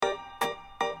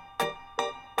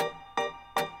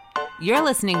You're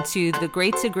listening to the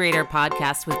Great to Greater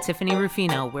podcast with Tiffany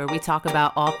Rufino, where we talk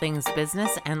about all things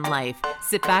business and life.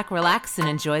 Sit back, relax, and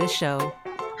enjoy the show.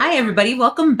 Hi, everybody.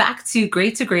 Welcome back to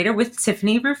Great to Greater with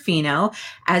Tiffany Rufino.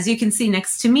 As you can see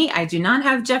next to me, I do not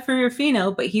have Jeffrey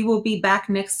Rufino, but he will be back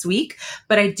next week.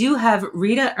 But I do have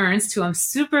Rita Ernst, who I'm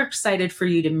super excited for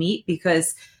you to meet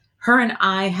because her and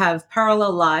I have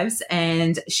parallel lives,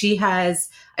 and she has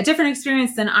a different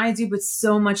experience than I do, but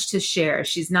so much to share.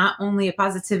 She's not only a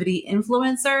positivity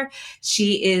influencer,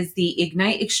 she is the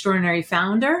Ignite Extraordinary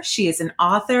founder. She is an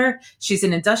author. She's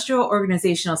an industrial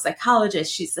organizational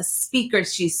psychologist. She's a speaker.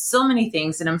 She's so many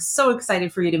things, and I'm so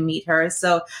excited for you to meet her.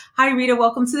 So, hi, Rita.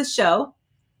 Welcome to the show.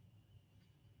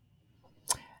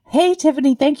 Hey,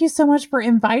 Tiffany. Thank you so much for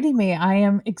inviting me. I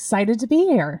am excited to be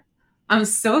here. I'm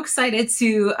so excited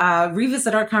to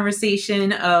revisit our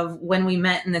conversation of when we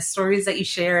met and the stories that you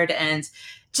shared and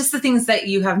just the things that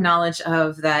you have knowledge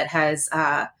of that has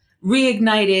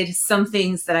reignited some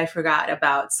things that I forgot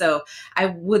about. So I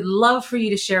would love for you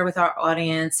to share with our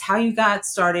audience how you got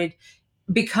started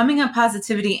becoming a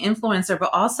positivity influencer, but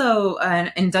also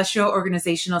an industrial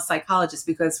organizational psychologist,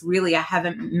 because really I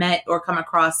haven't met or come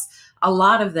across a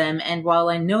lot of them. And while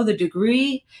I know the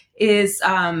degree is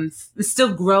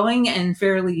still growing and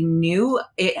fairly new,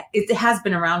 it has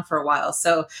been around for a while.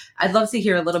 So I'd love to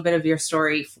hear a little bit of your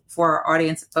story for our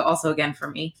audience, but also again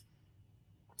for me.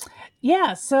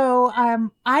 Yeah, so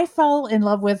I fell in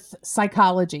love with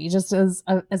psychology just as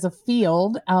a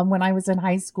field when I was in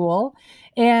high school,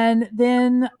 and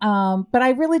then but I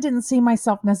really didn't see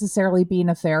myself necessarily being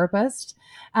a therapist.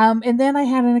 And then I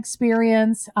had an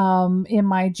experience in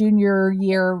my junior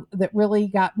year that really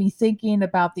got me thinking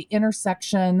about the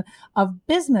intersection of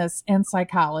business and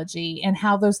psychology and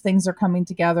how those things are coming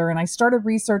together. And I started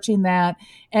researching that,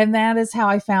 and that is how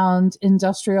I found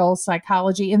industrial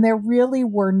psychology. And there really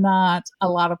were not a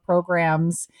lot of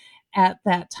programs at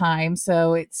that time.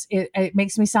 So it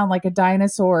makes me sound like a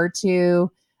dinosaur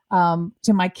to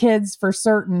my kids for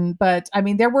certain. But I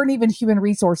mean, there weren't even human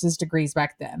resources degrees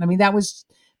back then. I mean, that was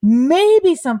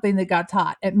maybe something that got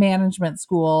taught at management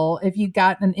school. If you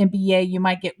got an MBA, you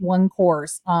might get one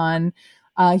course on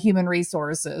human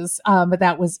resources, but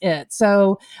that was it.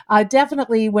 So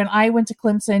definitely when I went to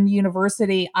Clemson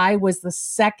University, I was the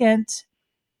second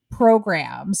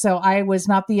program. So I was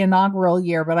not the inaugural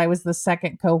year, but I was the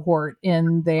second cohort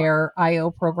in their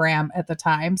IO program at the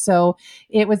time. So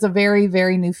it was a very,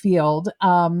 very new field.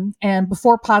 And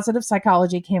before positive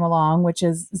psychology came along, which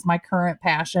is my current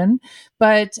passion.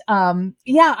 But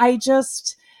yeah,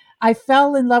 I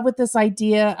fell in love with this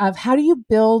idea of how do you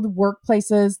build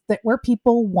workplaces where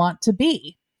people want to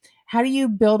be? How do you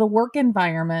build a work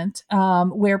environment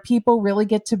where people really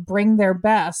get to bring their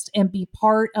best and be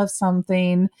part of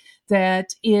something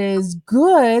that is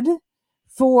good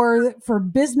for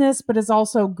business, but is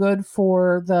also good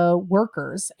for the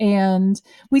workers? And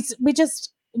we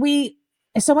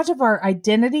so much of our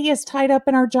identity is tied up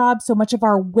in our job. So much of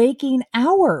our waking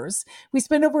hours, we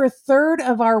spend over a third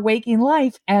of our waking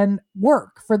life and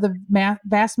work for the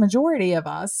vast majority of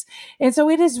us. And so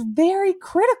it is very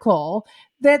critical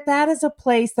that is a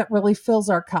place that really fills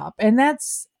our cup. And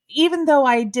that's, even though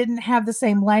I didn't have the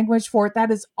same language for it,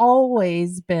 that has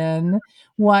always been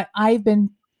what I've been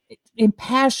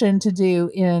impassioned to do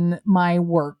in my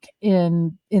work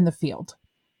in the field.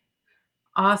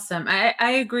 Awesome.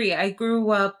 I agree. I grew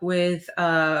up with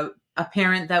a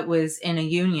parent that was in a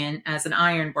union as an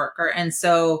iron worker. And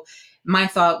so my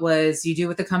thought was you do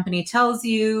what the company tells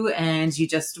you and you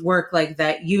just work like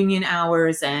that union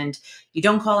hours, and you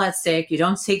don't call out sick, you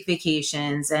don't take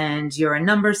vacations, and you're a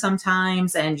number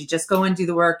sometimes, and you just go and do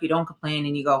the work, you don't complain,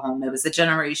 and you go home. It was a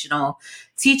generational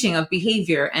teaching of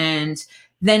behavior. And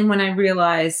then when I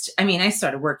realized, I mean, I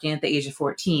started working at the age of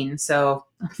 14, so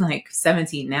I'm like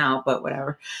 17 now, but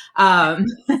whatever. But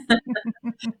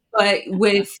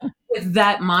with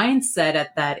that mindset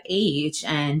at that age,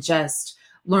 and just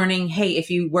learning, hey, if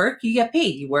you work, you get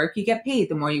paid. You work, you get paid.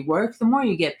 The more you work, the more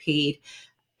you get paid.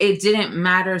 It didn't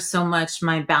matter so much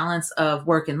my balance of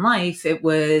work and life. It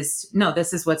was, no,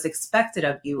 this is what's expected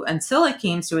of you, until it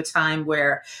came to a time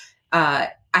where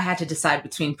I had to decide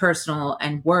between personal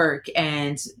and work,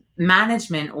 and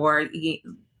management, or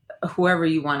whoever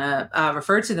you want to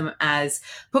refer to them as,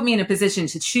 put me in a position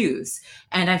to choose.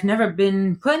 And I've never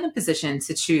been put in a position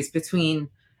to choose between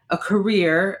a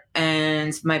career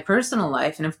and my personal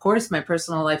life. And of course, my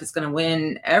personal life is going to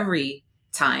win every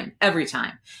time.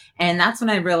 And that's when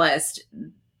I realized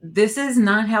this is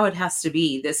not how it has to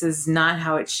be. This is not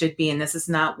how it should be. And this is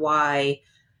not why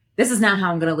this is not how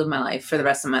I'm going to live my life for the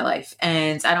rest of my life.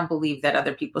 And I don't believe that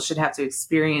other people should have to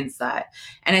experience that.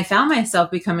 And I found myself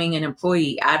becoming an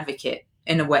employee advocate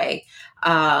in a way.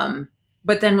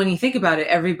 But then when you think about it,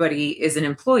 everybody is an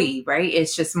employee, right?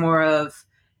 It's just more of,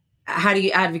 how do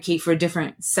you advocate for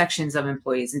different sections of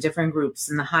employees and different groups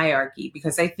in the hierarchy?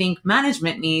 Because I think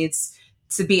management needs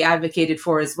to be advocated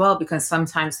for as well, because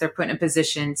sometimes they're put in a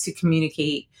position to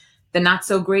communicate the not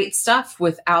so great stuff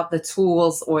without the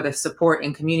tools or the support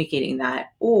in communicating that,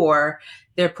 or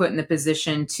they're put in the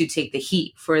position to take the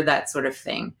heat for that sort of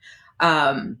thing,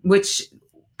 which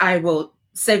I will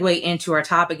segue into our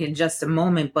topic in just a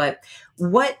moment. But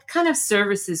what kind of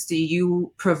services do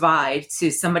you provide to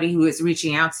somebody who is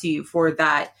reaching out to you for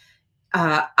that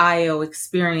IO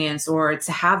experience, or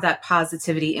to have that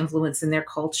positivity influence in their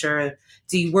culture?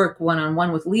 Do you work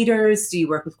one-on-one with leaders? Do you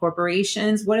work with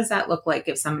corporations? What does that look like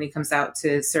if somebody comes out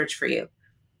to search for you?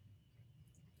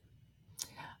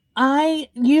 I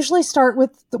usually start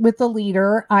with the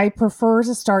leader. I prefer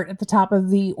to start at the top of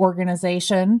the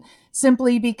organization,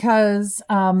 simply because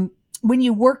when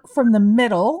you work from the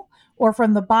middle or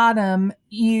from the bottom,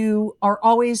 you are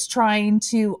always trying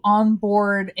to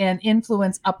onboard and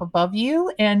influence up above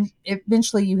you, and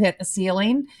eventually you hit a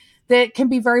ceiling that can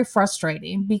be very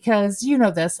frustrating, because you know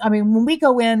this. I mean, when we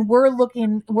go in, we're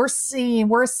looking, we're seeing,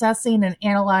 we're assessing and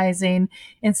analyzing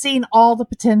and seeing all the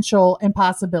potential and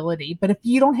possibility. But if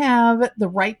you don't have the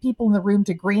right people in the room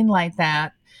to greenlight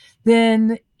that,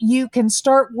 then you can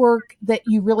start work that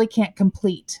you really can't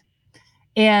complete.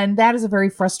 And that is a very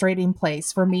frustrating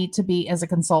place for me to be as a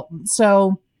consultant.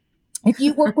 So if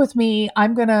you work with me,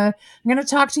 I'm gonna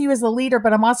talk to you as a leader,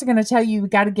 but I'm also gonna tell you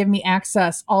got to give me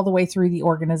access all the way through the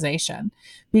organization,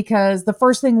 because the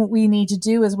first thing we need to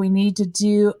do is we need to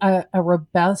do a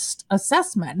robust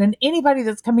assessment. And anybody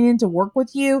that's coming in to work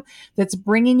with you, that's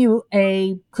bringing you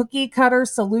a cookie cutter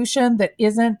solution, that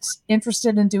isn't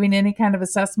interested in doing any kind of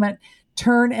assessment,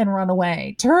 turn and run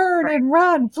away. Turn and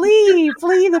run, flee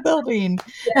the building.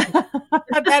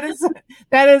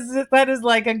 that is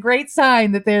like a great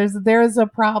sign that there's a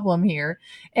problem here.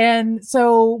 And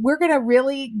so we're going to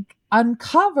really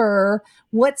uncover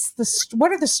what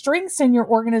are the strengths in your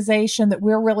organization that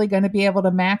we're really going to be able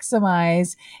to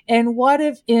maximize, and what,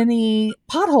 if any,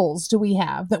 potholes do we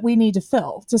have that we need to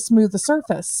fill to smooth the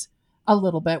surface a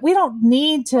little bit. We don't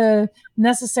need to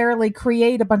necessarily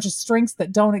create a bunch of strengths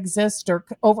that don't exist or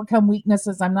overcome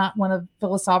weaknesses. I'm not one of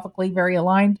philosophically very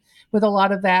aligned with a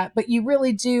lot of that, but you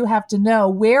really do have to know,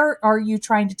 where are you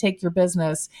trying to take your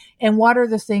business, and what are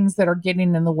the things that are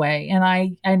getting in the way. And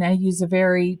I use a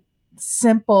very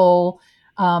simple,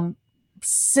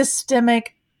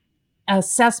 systemic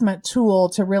assessment tool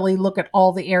to really look at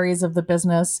all the areas of the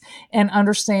business and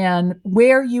understand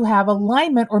where you have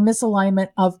alignment or misalignment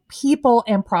of people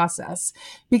and process.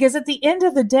 Because at the end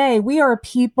of the day, we are a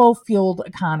people-fueled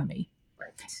economy.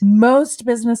 Most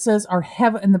businesses are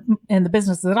in the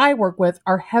business that I work with,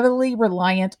 are heavily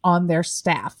reliant on their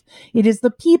staff. It is the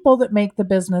people that make the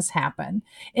business happen.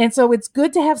 And so it's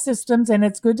good to have systems and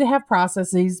it's good to have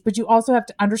processes, but you also have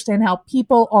to understand how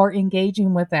people are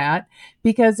engaging with that.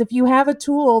 Because if you have a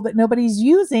tool that nobody's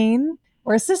using,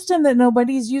 or a system that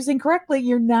nobody's using correctly,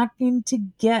 you're not going to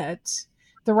get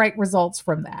the right results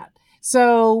from that.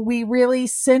 So we really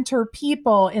center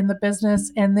people in the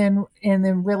business, and then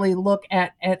really look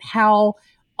at how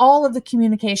all of the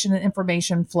communication and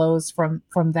information flows from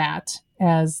that,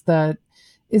 as the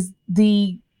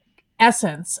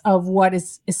essence of what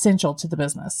is essential to the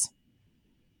business.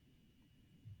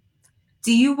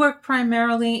 Do you work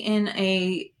primarily in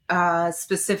a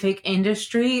specific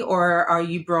industry, or are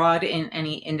you broad in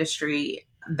any industry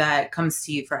that comes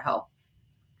to you for help?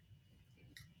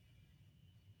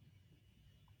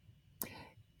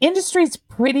 Industry is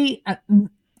pretty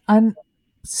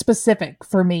unspecific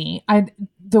for me.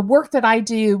 The work that I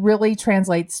do really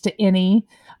translates to any,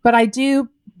 but I do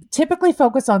typically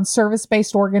focus on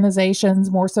service-based organizations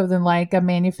more so than like a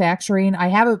manufacturing. I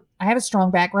have a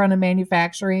strong background in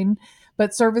manufacturing,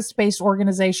 but service-based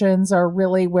organizations are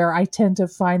really where I tend to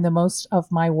find the most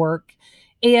of my work.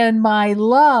 And my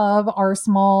love are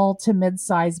small to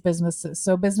mid-sized businesses.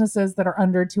 So businesses that are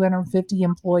under 250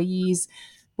 employees,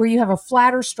 where you have a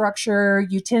flatter structure.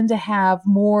 You tend to have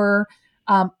more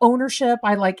ownership.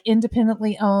 I like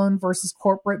independently owned versus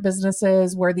corporate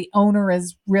businesses, where the owner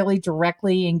is really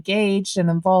directly engaged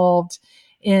and involved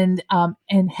in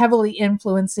and heavily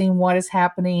influencing what is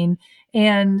happening,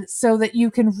 and so that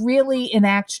you can really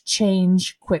enact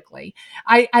change quickly.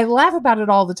 I laugh about it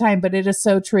all the time, but it is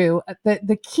so true.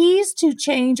 The keys to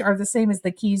change are the same as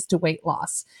the keys to weight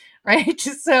loss. right?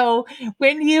 So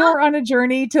when you are on a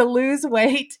journey to lose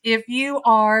weight, if you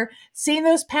are seeing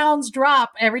those pounds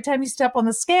drop every time you step on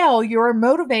the scale, you're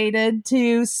motivated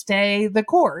to stay the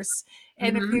course.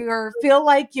 And if Mm-hmm. you feel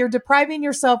like you're depriving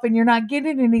yourself and you're not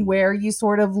getting anywhere, you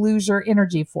sort of lose your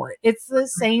energy for it. It's the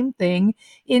same thing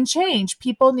in change.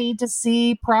 People need to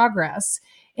see progress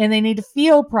and they need to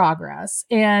feel progress.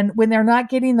 And when they're not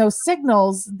getting those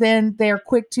signals, then they're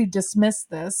quick to dismiss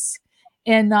this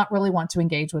and not really want to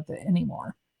engage with it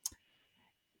anymore.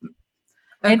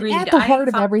 And Agreed. at the heart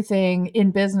of everything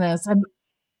in business,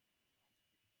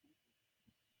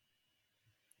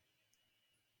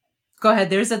 Go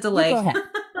ahead. There's a you go delay. ahead.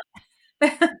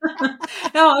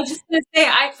 No, I was just going to say,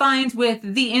 I find with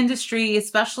the industry,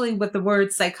 especially with the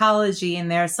word psychology in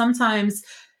there, sometimes,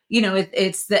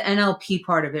 it's the NLP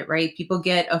part of it, right? People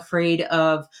get afraid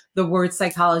of the word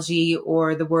psychology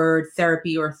or the word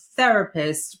therapy or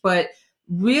therapist, but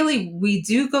really we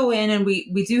do go in and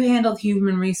we do handle the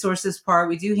human resources part.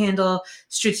 We do handle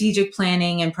strategic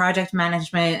planning and project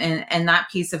management and that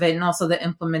piece of it, and also the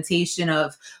implementation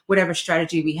of whatever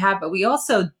strategy we have. But we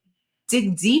also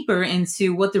dig deeper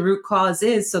into what the root cause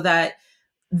is so that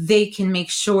they can make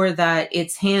sure that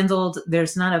it's handled.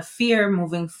 There's not a fear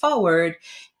moving forward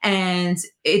and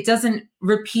it doesn't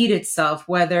repeat itself,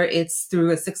 whether it's through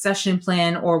a succession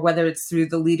plan or whether it's through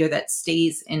the leader that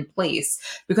stays in place.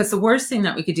 Because the worst thing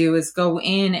that we could do is go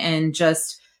in and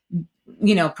just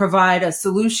provide a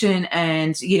solution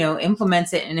and,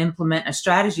 implement it and implement a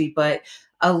strategy. But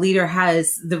a leader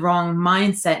has the wrong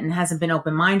mindset and hasn't been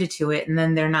open-minded to it. And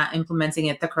then they're not implementing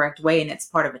it the correct way. And it's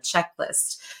part of a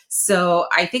checklist. So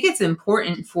I think it's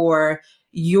important for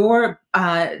your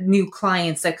new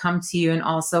clients that come to you and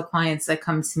also clients that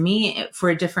come to me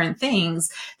for different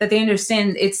things, that they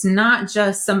understand it's not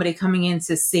just somebody coming in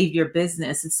to save your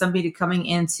business. It's somebody coming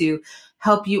in to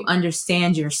help you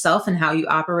understand yourself and how you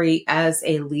operate as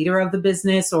a leader of the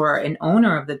business or an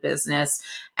owner of the business,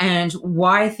 and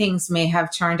why things may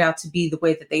have turned out to be the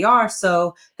way that they are,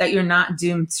 so that you're not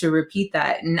doomed to repeat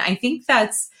that. And I think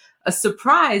that's a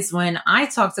surprise when I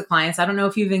talk to clients. I don't know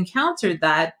if you've encountered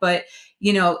that, but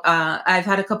I've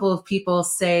had a couple of people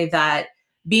say that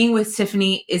being with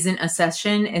Tiffany isn't a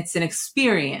session, it's an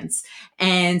experience.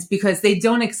 And because they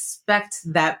don't expect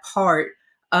that part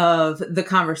of the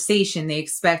conversation, they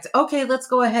expect, okay, let's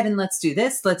go ahead and let's do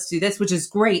this, which is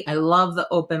great. I love the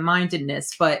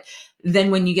open-mindedness. But then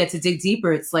when you get to dig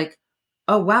deeper, it's like,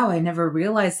 oh, wow, I never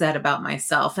realized that about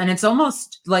myself. And it's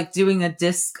almost like doing a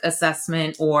DISC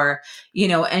assessment or,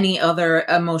 any other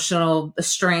emotional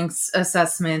strengths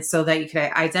assessment so that you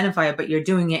can identify it, but you're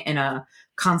doing it in a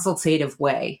consultative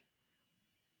way.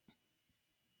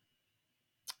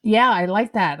 Yeah, I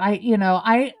like that.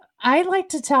 I like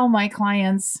to tell my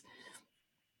clients,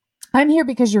 I'm here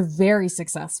because you're very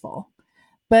successful.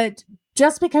 But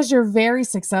just because you're very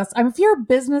successful, I mean, if you're a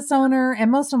business owner,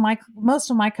 and most of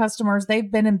my customers,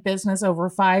 they've been in business over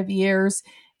 5 years.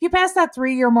 If you pass that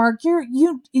 3-year mark,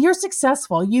 you're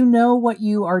successful. You know what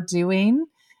you are doing.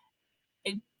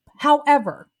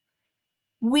 However,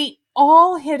 we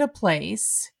all hit a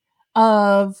place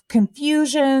of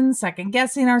confusion, second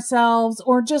guessing ourselves,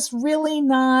 or just really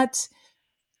not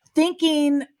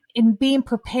thinking and being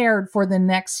prepared for the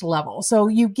next level. So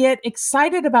you get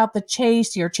excited about the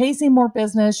chase. You're chasing more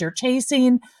business. You're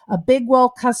chasing a big, well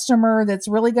customer that's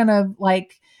really going to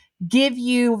give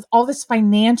you all this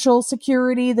financial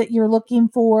security that you're looking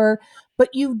for. But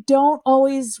you don't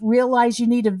always realize you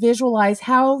need to visualize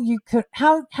how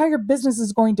your business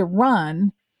is going to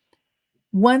run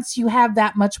once you have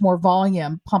that much more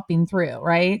volume pumping through,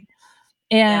 right?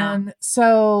 Yeah. And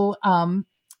so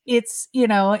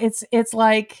it's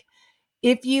like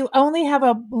if you only have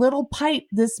a little pipe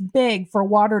this big for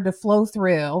water to flow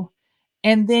through,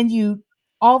 and then you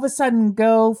all of a sudden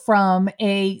go from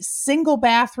a single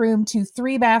bathroom to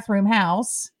 3 bathroom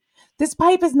house, this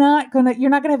pipe is not gonna, you're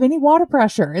not gonna have any water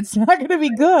pressure. It's not gonna be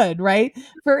good, right?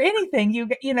 For anything, you've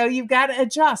got to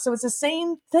adjust. So it's the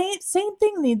same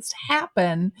thing needs to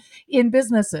happen in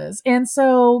businesses. And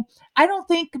so I don't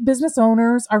think business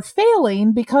owners are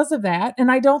failing because of that.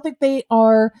 And I don't think they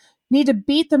are need to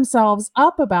beat themselves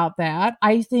up about that.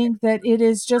 I think that it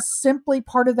is just simply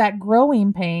part of that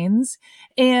growing pains,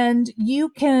 and you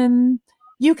can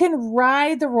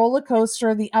ride the roller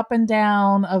coaster, the up and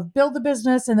down of build the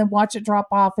business and then watch it drop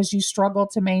off as you struggle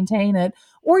to maintain it.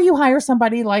 Or you hire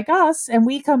somebody like us and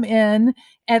we come in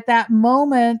at that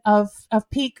moment of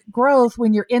peak growth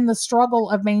when you're in the struggle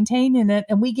of maintaining it,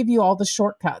 and we give you all the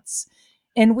shortcuts.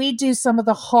 And we do some of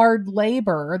the hard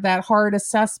labor, that hard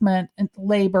assessment and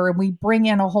labor, and we bring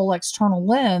in a whole external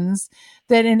lens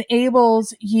that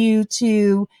enables you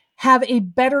to have a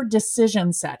better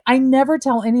decision set. I never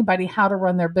tell anybody how to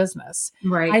run their business. I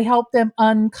Right. help them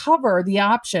uncover the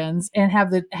options and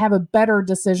have a better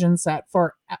decision set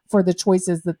for the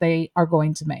choices that they are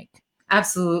going to make.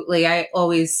 Absolutely. I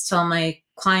always tell my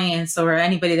clients or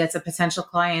anybody that's a potential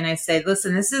client, I say,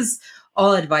 listen, this is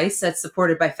all advice that's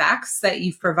supported by facts that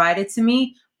you've provided to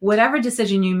me. Whatever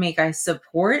decision you make, I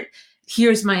support.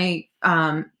 Here's my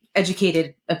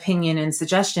educated opinion and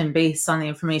suggestion based on the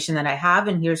information that I have.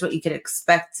 And here's what you could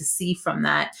expect to see from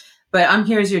that. But I'm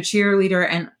here as your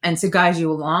cheerleader and to guide you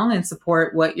along and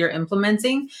support what you're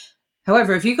implementing.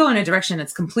 However, if you go in a direction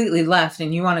that's completely left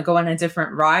and you want to go on a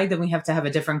different ride, then we have to have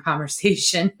a different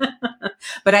conversation.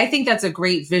 But I think that's a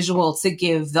great visual to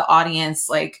give the audience,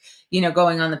 like,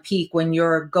 going on the peak when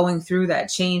you're going through that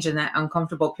change and that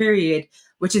uncomfortable period,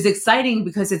 which is exciting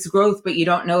because it's growth, but you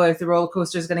don't know if the roller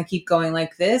coaster is going to keep going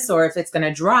like this or if it's going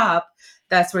to drop.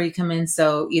 That's where you come in.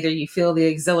 So either you feel the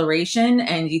exhilaration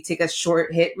and you take a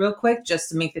short hit real quick just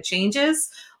to make the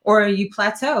changes, or you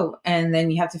plateau and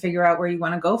then you have to figure out where you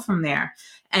want to go from there.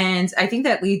 And I think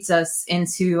that leads us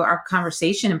into our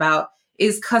conversation about,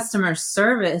 is customer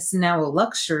service now a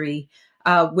luxury,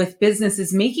 with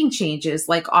businesses making changes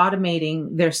like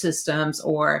automating their systems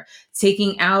or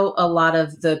taking out a lot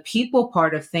of the people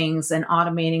part of things and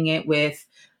automating it with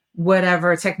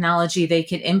whatever technology they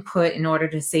could input in order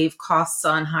to save costs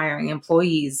on hiring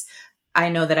employees. I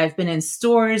know that I've been in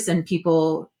stores and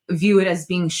people view it as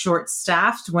being short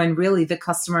staffed when really the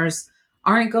customers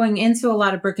aren't going into a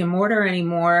lot of brick and mortar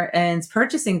anymore and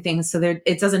purchasing things. So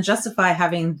it doesn't justify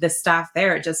having the staff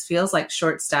there. It just feels like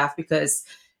short staff because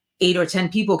 8 or 10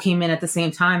 people came in at the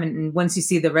same time. And once you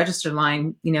see the register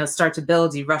line, start to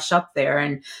build, you rush up there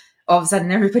and all of a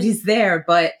sudden everybody's there.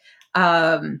 But,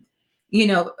 you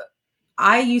know,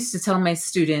 I used to tell my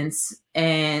students,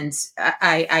 and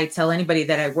I tell anybody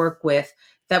that I work with,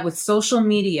 that with social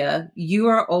media, you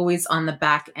are always on the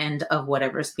back end of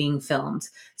whatever's being filmed.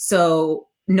 So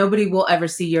nobody will ever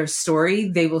see your story.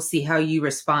 They will see how you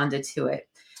responded to it.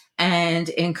 And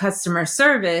in customer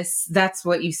service, that's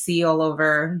what you see all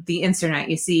over the internet.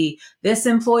 You see this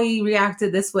employee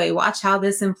reacted this way. Watch how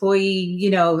this employee,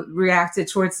 reacted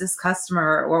towards this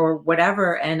customer or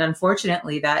whatever. And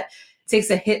unfortunately, that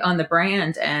takes a hit on the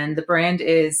brand, and the brand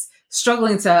is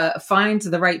struggling to find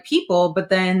the right people, but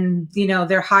then,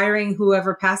 they're hiring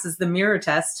whoever passes the mirror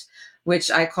test, which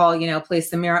I call,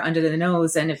 place the mirror under the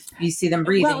nose. And if you see them Well,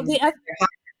 breathing, the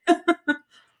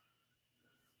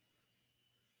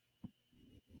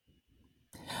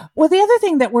other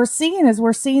thing that we're seeing is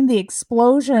we're seeing the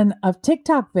explosion of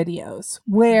TikTok videos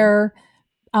where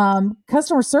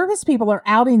customer service people are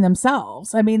outing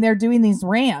themselves. I mean, they're doing these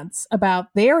rants about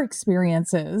their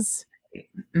experiences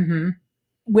mm-hmm.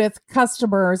 with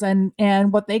customers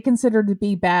and what they consider to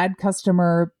be bad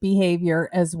customer behavior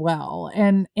as well.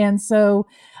 And so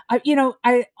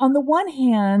I on the one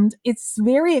hand, it's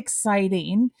very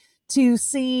exciting to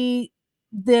see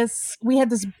this. We had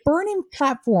this burning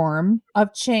platform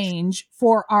of change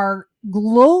for our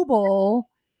global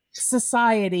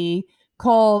society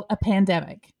called a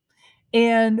pandemic,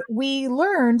 and we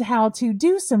learned how to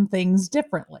do some things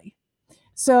differently.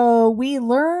 So we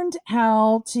learned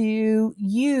how to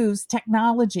use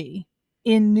technology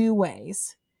in new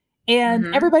ways. And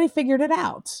Mm-hmm. everybody figured it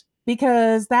out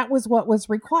because that was what was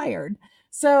required.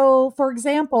 So, for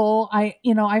example,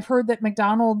 I've heard that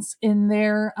McDonald's in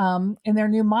their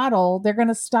new model, they're going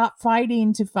to stop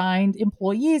fighting to find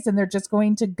employees, and they're just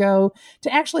going to go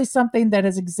to actually something that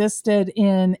has existed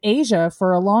in Asia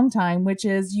for a long time, which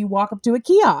is you walk up to a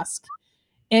kiosk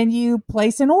and you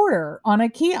place an order on a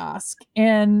kiosk,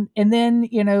 and then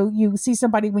you see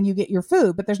somebody when you get your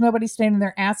food, but there's nobody standing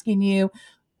there asking you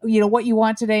what you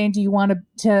want today, and do you want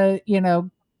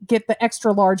to get the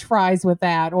extra large fries with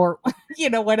that, or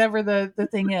whatever the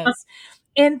thing is.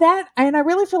 And I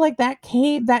really feel like that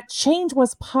change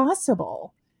was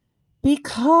possible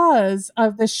because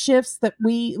of the shifts that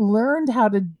we learned how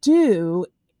to do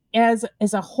as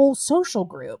a whole social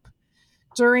group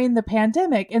during the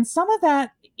pandemic. And some of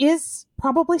that is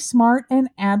probably smart and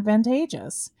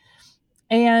advantageous.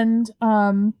 And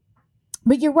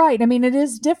but you're right. I mean, it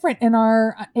is different in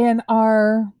our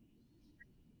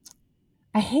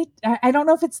I don't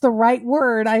know if it's the right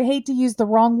word. I hate to use the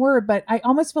wrong word, but I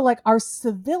almost feel like our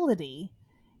civility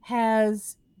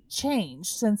has changed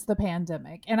since the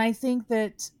pandemic. And I think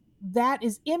that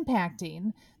is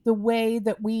impacting the way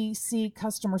that we see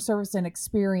customer service and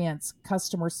experience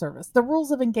customer service. The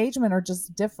rules of engagement are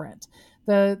just different.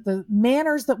 The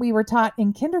manners that we were taught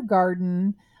in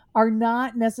kindergarten are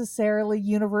not necessarily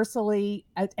universally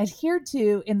adhered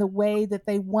to in the way that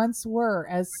they once were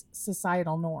as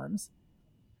societal norms.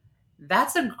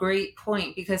 That's a great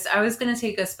point because I was going to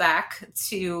take us back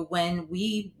to when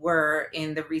we were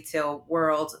in the retail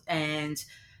world, and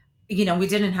we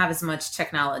didn't have as much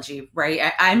technology,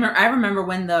 right? I remember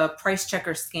when the price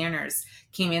checker scanners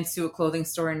came into a clothing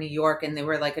store in New York, and they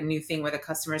were like a new thing where the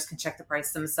customers can check the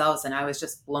price themselves. And I was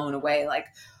just blown away. Like,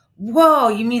 whoa,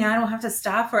 you mean I don't have to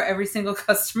stop for every single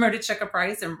customer to check a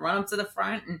price and run up to the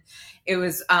front? And it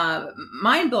was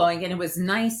mind blowing. And it was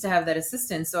nice to have that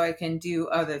assistance so I can do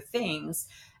other things.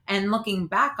 And looking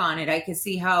back on it, I could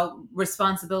see how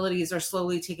responsibilities are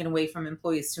slowly taken away from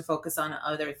employees to focus on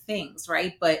other things,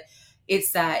 right? But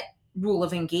it's that rule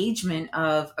of engagement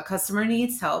of a customer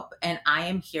needs help, and I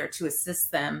am here to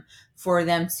assist them for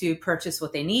them to purchase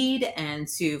what they need and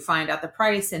to find out the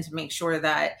price and to make sure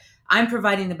that I'm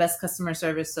providing the best customer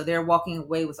service so they're walking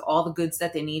away with all the goods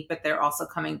that they need, but they're also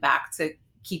coming back to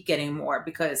keep getting more,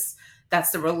 because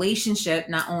that's the relationship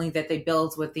not only that they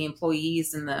build with the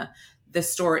employees and the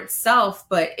store itself,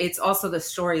 but it's also the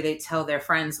story they tell their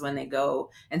friends when they go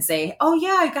and say, oh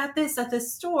yeah, I got this at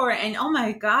this store. And oh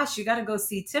my gosh, you got to go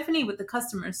see Tiffany with the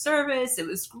customer service. It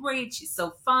was great. She's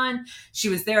so fun. She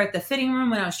was there at the fitting room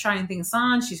when I was trying things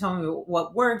on. She told me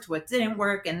what worked, what didn't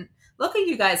work. And look at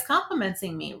you guys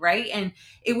complimenting me, right? And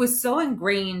it was so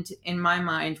ingrained in my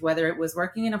mind, whether it was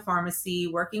working in a pharmacy,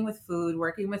 working with food,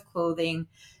 working with clothing,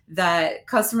 that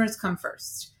customers come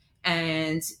first.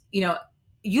 And,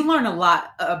 you learn a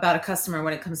lot about a customer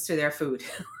when it comes to their food.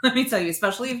 Let me tell you,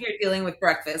 especially if you're dealing with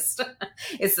breakfast.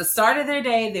 It's the start of their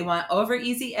day. They want over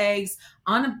easy eggs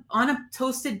on a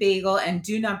toasted bagel, and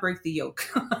do not break the yolk.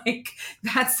 Like,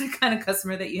 that's the kind of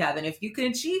customer that you have. And if you can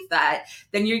achieve that,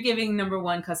 then you're giving number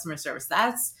one customer service.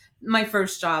 That's my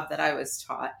first job that I was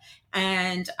taught.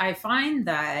 And I find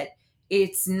that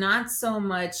it's not so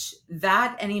much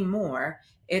that anymore.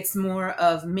 It's more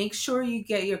of make sure you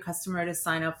get your customer to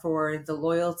sign up for the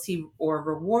loyalty or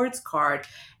rewards card,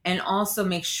 and also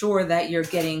make sure that you're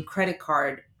getting credit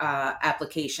card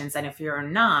applications. And if you're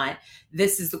not,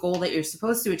 this is the goal that you're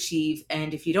supposed to achieve.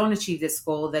 And if you don't achieve this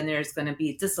goal, then there's going to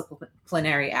be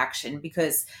disciplinary action,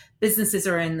 because businesses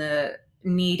are in the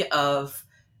need of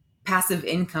passive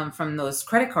income from those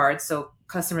credit cards. So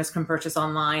customers can purchase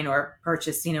online or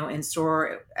purchase, in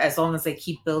store, as long as they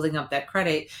keep building up that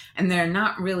credit. And they're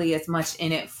not really as much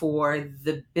in it for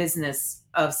the business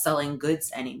of selling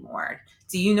goods anymore.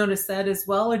 Do you notice that as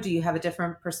well, or do you have a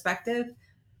different perspective?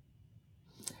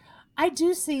 I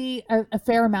do see a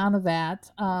fair amount of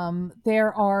that.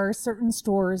 There are certain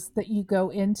stores that you go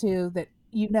into that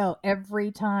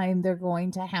every time they're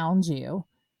going to hound you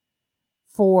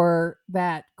for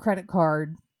that credit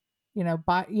card.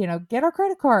 Get our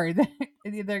credit card.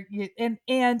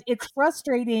 And it's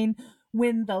frustrating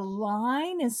when the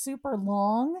line is super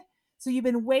long. So you've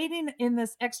been waiting in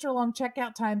this extra long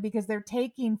checkout time because they're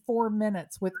taking 4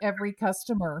 minutes with every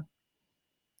customer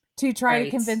to try to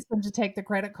Right. convince them to take the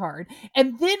credit card.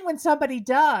 And then when somebody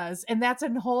does, and that's a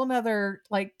whole nother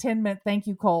like 10-minute thank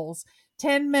you, Coles.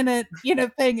 10-minute,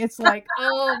 thing. It's like,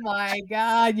 oh my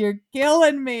God, you're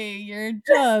killing me. You're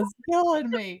just killing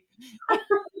me.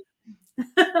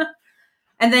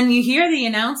 And then you hear the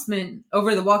announcement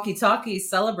over the walkie-talkies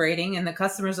celebrating, and the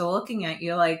customers are looking at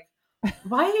you like,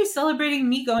 why are you celebrating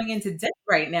me going into debt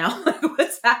right now? Like,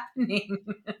 what's happening?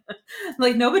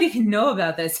 Like, nobody can know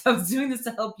about this. I was doing this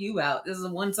to help you out. This is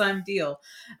a one-time deal.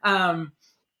 Um,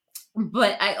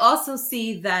 but I also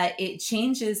see that it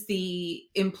changes the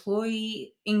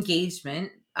employee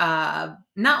engagement, not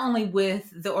only with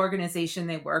the organization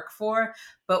they work for,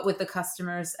 but with the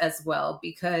customers as well,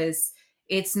 because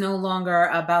it's no longer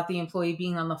about the employee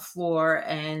being on the floor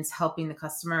and helping the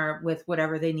customer with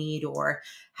whatever they need, or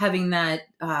having that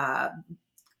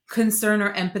concern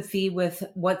or empathy with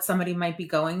what somebody might be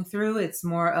going through. It's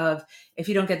more of, if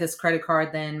you don't get this credit card,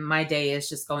 then my day is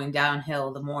just going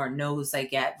downhill. The more no's I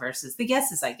get versus the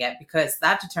yeses I get, because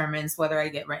that determines whether I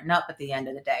get written up at the end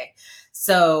of the day.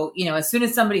 So, as soon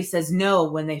as somebody says no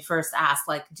when they first ask,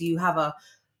 like, do you have a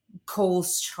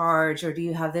Kohl's charge, or do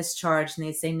you have this charge? And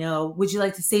they say no. Would you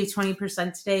like to save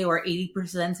 20% today or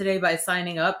 80% today by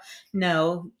signing up?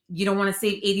 No. You don't want to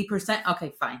save 80%?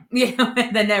 Okay, fine.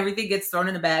 And then everything gets thrown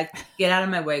in the bag. Get out of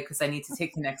my way because I need to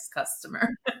take the next customer.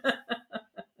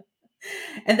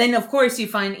 And then, of course, you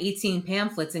find 18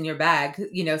 pamphlets in your bag,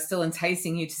 still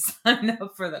enticing you to sign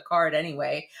up for the card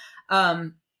anyway.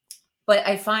 But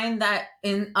I find that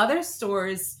in other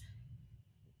stores,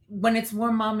 when it's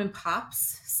more mom and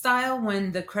pops style,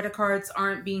 when the credit cards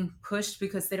aren't being pushed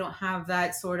because they don't have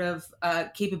that sort of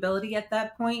capability at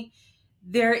that point,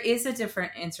 there is a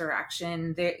different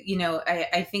interaction there.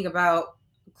 I think about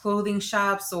clothing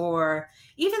shops or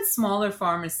even smaller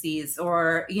pharmacies,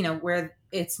 or where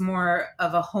it's more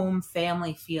of a home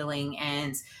family feeling,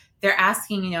 and they're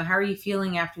asking, how are you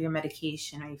feeling after your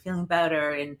medication, are you feeling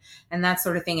better, and that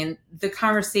sort of thing. And the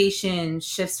conversation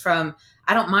shifts from,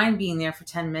 I don't mind being there for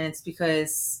 10 minutes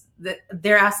because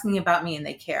they're asking about me and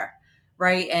they care,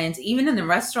 right? And even in the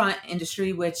restaurant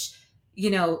industry, which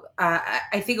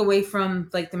I think, away from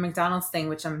like the McDonald's thing,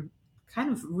 which I'm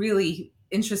kind of really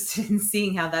interested in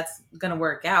seeing how that's going to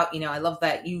work out. I love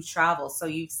that you travel, so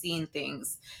you've seen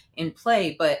things in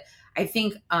play. But I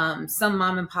think some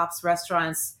mom and pops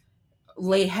restaurants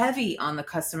lay heavy on the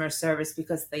customer service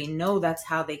because they know that's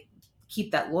how they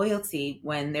keep that loyalty.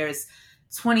 When there's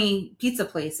 20 pizza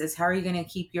places, how are you going to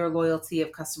keep your loyalty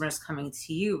of customers coming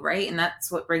to you, right? And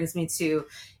that's what brings me to,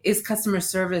 is customer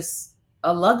service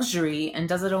a luxury, and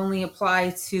does it only apply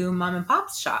to mom and pop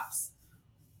shops?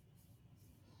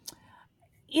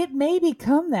 It may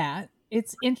become that.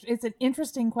 It's an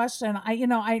interesting question.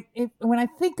 When I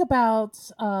think about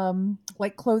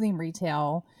like clothing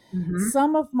retail, Hmm.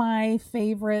 some of my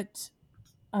favorite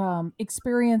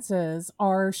experiences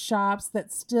are shops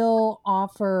that still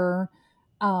offer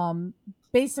um,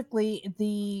 basically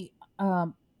the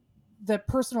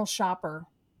personal shopper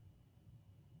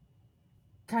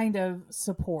kind of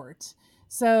support.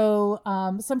 So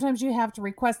sometimes you have to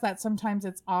request that. Sometimes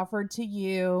it's offered to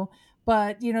you.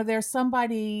 But there's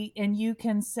somebody, and you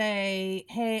can say,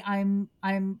 "Hey, I'm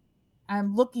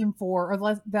looking for,"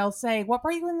 or they'll say, "What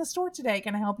brought you in the store today?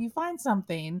 Can I help you find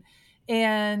something?"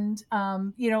 And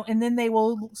and then they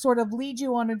will sort of lead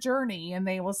you on a journey, and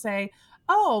they will say,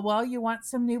 "Oh, well, you want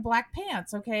some new black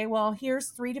pants? Okay, well,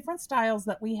 here's three different styles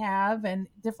that we have and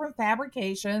different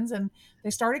fabrications." And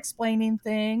they start explaining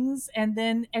things, and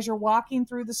then as you're walking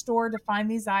through the store to find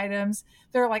these items,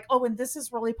 they're like, "Oh, and this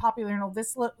is really popular.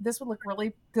 This would look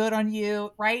really good on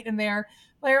you, right?" And they're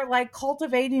like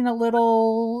cultivating a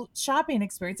little shopping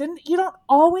experience, and you don't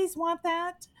always want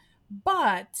that,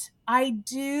 but I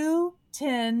do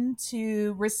tend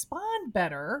to respond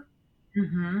better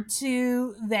Hmm.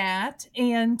 to that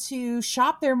and to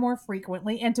shop there more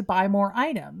frequently and to buy more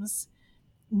items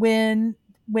when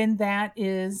that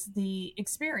is the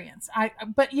experience. I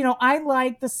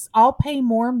like this. I'll pay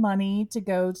more money to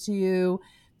go to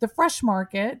the fresh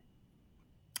market,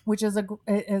 which is a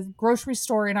grocery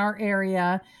store in our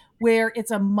area, where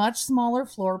it's a much smaller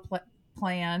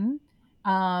plan.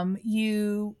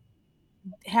 You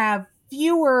have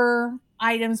fewer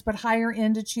items but higher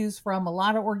end to choose from, a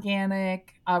lot of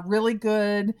organic, really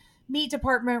good meat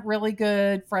department, really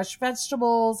good fresh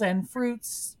vegetables and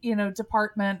fruits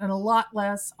department, and a lot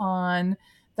less on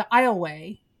the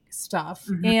aisleway stuff.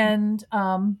 Hmm. And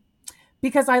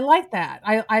because I like that.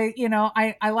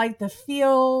 I like the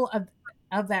feel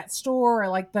of that store. I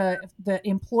like the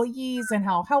employees and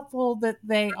how helpful that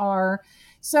they are.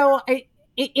 So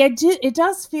it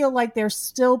does feel like there's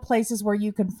still places where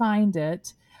you can find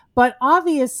it, but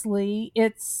obviously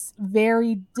it's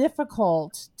very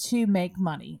difficult to make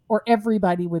money, or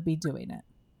everybody would be doing it,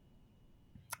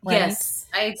 right? Yes,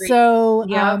 I agree. So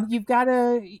Yep. you've got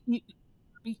to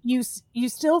you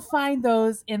still find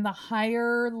those in the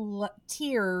higher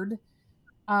tiered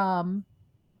um,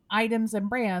 items and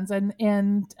brands, and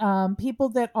people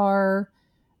that are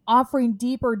offering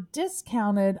deeper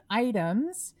discounted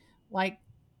items, like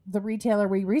the retailer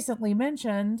we recently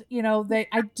mentioned.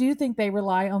 I do think they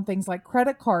rely on things like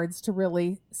credit cards to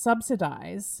really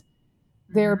subsidize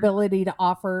their Hmm. ability to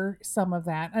offer some of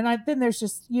that. And then there's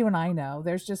just, you and I know,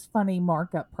 there's just funny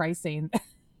markup pricing.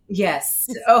 Yes.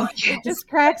 Oh, It yes. just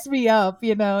cracks me up.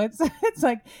 It's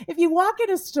like if you walk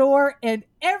in a store and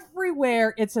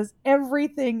everywhere it says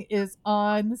everything is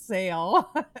on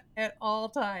sale at all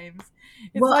times.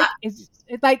 It's Well, like it's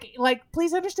like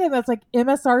please understand that's like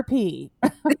MSRP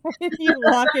when you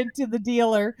walk into the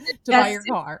dealer to buy that's your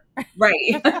car. right.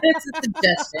 It's a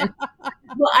suggestion.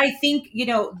 Well, I think,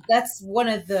 that's one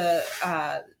of the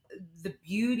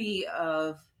beauty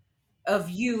of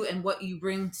you and what you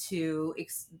bring to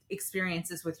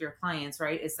experiences with your clients,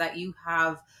 right? Is that you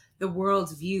have the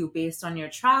world's view based on your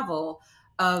travel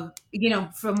of,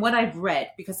 from what I've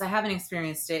read, because I haven't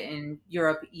experienced it in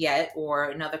Europe yet or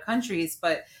in other countries,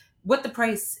 but what the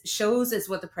price shows is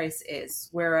what the price is.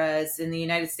 Whereas in the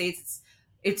United States,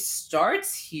 it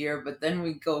starts here, but then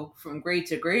we go from great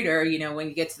to greater, when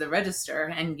you get to the register,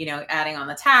 and, adding on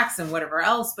the tax and whatever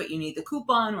else, but you need the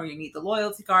coupon or you need the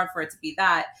loyalty card for it to be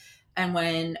that. And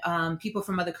when people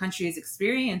from other countries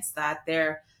experience that,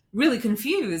 they're really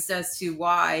confused as to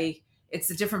why it's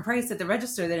a different price at the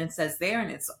register than it says there, and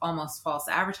it's almost false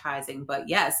advertising. But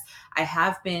yes, I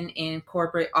have been in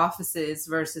corporate offices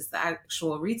versus the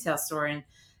actual retail store and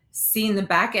seen the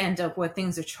back end of what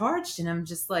things are charged, and I'm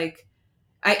just like,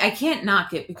 I can't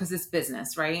knock it because it's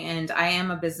business, right? And I am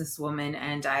a businesswoman,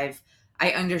 and I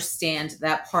understand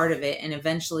that part of it. And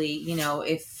eventually,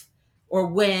 if or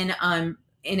when I'm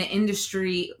in an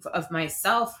industry of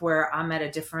myself where I'm at a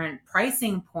different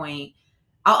pricing point,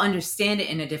 I'll understand it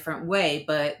in a different way.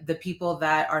 But the people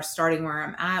that are starting where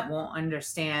I'm at won't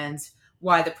understand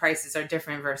why the prices are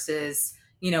different versus,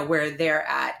 where they're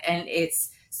at. And it's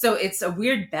a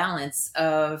weird balance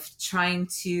of trying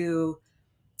to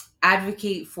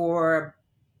advocate for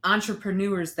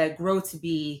entrepreneurs that grow to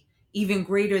be even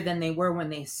greater than they were when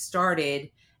they started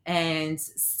and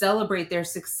celebrate their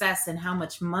success and how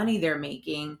much money they're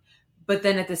making, but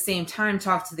then at the same time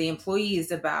talk to the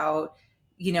employees about,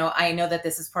 I know that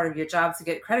this is part of your job to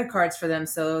get credit cards for them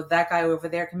so that guy over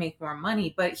there can make more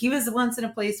money, but he was once in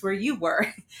a place where you were.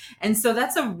 And so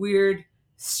that's a weird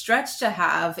stretch to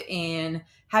have in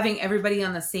having everybody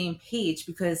on the same page,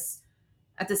 because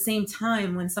at the same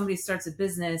time, when somebody starts a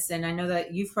business, and I know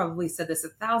that you've probably said this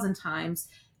 1,000 times,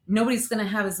 nobody's going to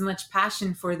have as much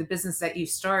passion for the business that you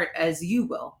start as you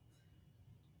will.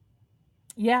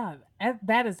 Yeah,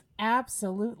 that is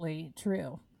absolutely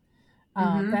true.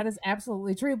 Mm-hmm. That is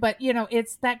absolutely true. But,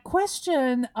 it's that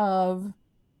question of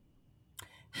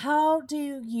how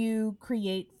do you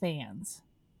create fans?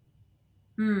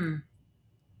 Hmm.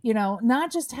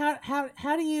 Not just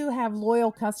how do you have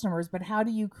loyal customers, but how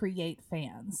do you create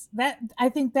fans? That I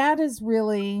think that is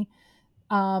really,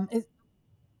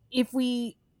 if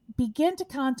we begin to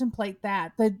contemplate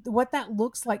that, what that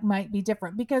looks like might be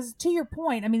different. Because to your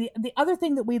point, I mean, the other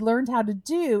thing that we learned how to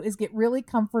do is get really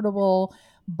comfortable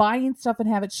buying stuff and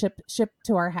have it shipped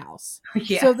to our house.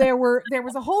 Yeah. So there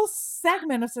was a whole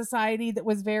segment of society that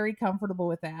was very comfortable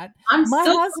with that. I'm My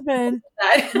still husband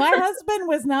that. my husband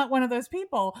was not one of those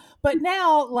people, but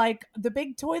now, like, the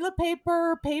big toilet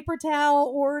paper, paper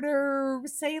towel order,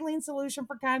 saline solution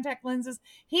for contact lenses,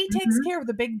 he takes Mm-hmm. care of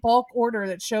the big bulk order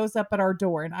that shows up at our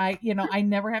door, and I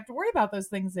never have to worry about those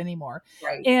things anymore.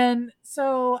 Right. And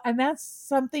that's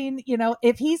something,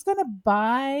 if he's going to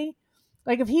buy,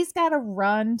 like, if he's got to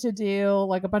run to do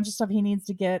like a bunch of stuff he needs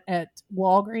to get at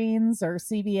Walgreens or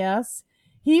CVS,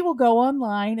 he will go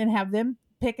online and have them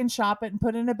pick and shop it and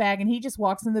put it in a bag, and he just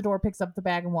walks in the door, picks up the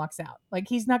bag, and walks out. Like,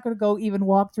 he's not going to go even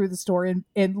walk through the store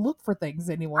and look for things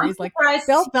anymore. I'm He's like,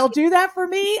 surprised. they'll do that for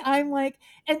me. I'm like,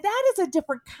 and that is a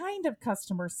different kind of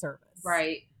customer service,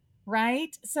 Right.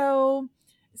 right? So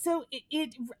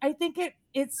it I think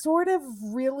it sort of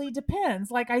really depends.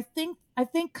 Like, I think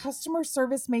customer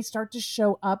service may start to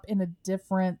show up in a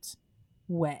different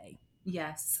way.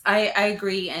 Yes, I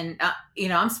agree. And,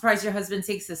 I'm surprised your husband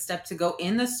takes the step to go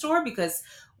in the store, because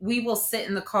we will sit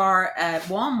in the car at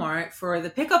Walmart for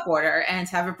the pickup order and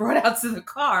have it brought out to the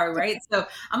car. Right. So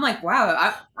I'm like,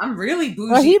 wow, I'm really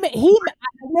Well, bougie.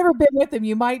 I've never been with him.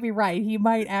 You might be right. He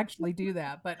might actually do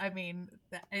that, but I mean,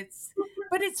 but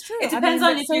it's true. It I depends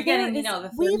mean, on if so you're there getting, is,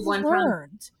 the we've 31 pound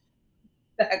learned,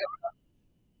 bag.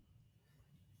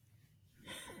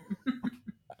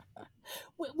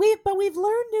 we've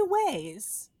learned new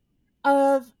ways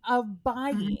of Mhm.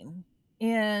 buying,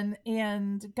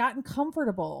 and gotten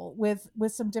comfortable with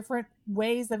some different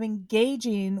ways of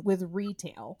engaging with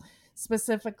retail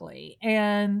specifically,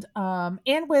 and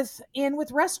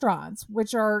with restaurants,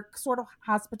 which are sort of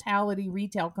hospitality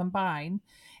retail combined.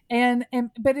 And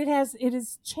but it has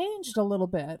changed a little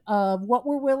bit of what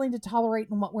we're willing to tolerate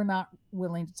and what we're not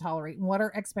willing to tolerate, and what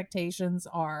our expectations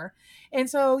are. And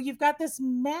so you've got this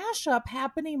mashup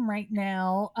happening right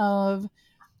now of,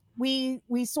 we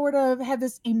sort of had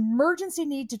this emergency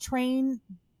need to train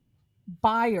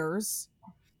buyers,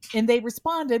 and they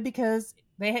responded because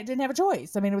didn't have a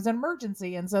choice. I mean, it was an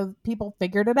emergency, and so people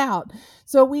figured it out.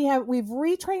 So we've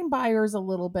retrained buyers a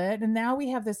little bit, and now we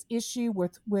have this issue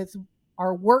with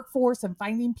our workforce and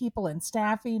finding people and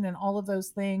staffing and all of those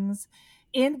things.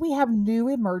 And we have new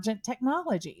emergent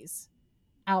technologies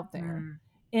out there. Mm.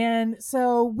 And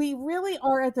so we really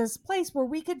are at this place where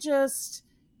we could just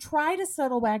try to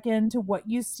settle back into what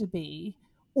used to be,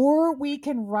 or we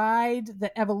can ride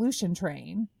the evolution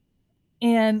train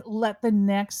and let the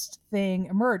next thing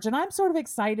emerge. And I'm sort of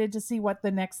excited to see what the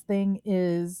next thing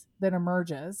is that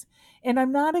emerges. And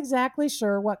I'm not exactly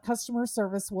sure what customer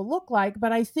service will look like,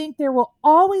 but I think there will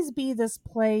always be this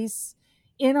place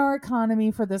in our economy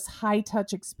for this high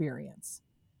touch experience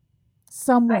I,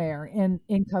 somewhere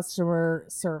in customer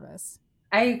service.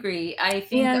 I agree. I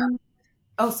think, And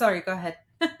oh, sorry, go ahead.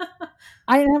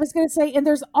 I was going to say, and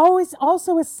there's always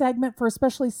also a segment for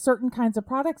especially certain kinds of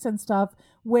products and stuff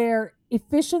where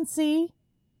efficiency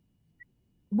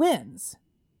wins.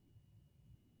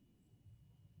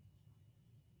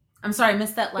 I'm sorry, I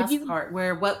missed that If last you part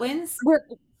where what wins? where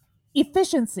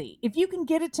efficiency, if you can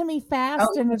get it to me fast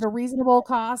Oh, and at a reasonable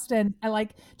cost, and I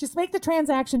like just make the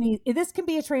transaction easy. This can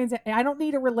be a transaction. I don't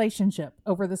need a relationship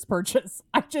over this purchase.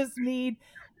 I just need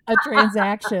a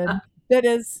transaction that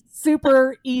is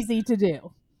super easy to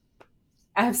do.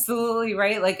 absolutely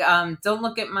right. Like, don't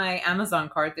look at my Amazon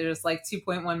cart. There's like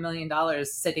 $2.1 million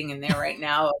sitting in there right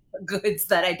now of goods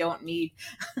that I don't need.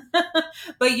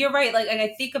 But you're right. Like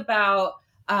I think about,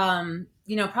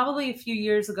 probably a few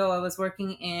years ago, I was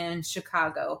working in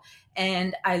Chicago,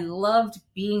 and I loved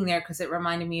being there because it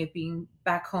reminded me of being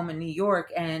back home in New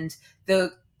York. And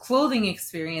the clothing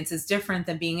experience is different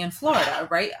than being in Florida,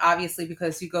 right? Obviously,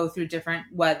 because you go through different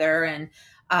weather, and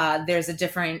there's a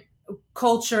different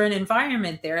culture and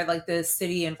environment there, like the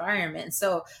city environment.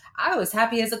 So I was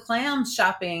happy as a clam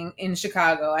shopping in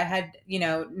Chicago. I had,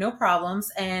 no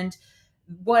problems. And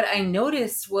what I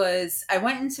noticed was I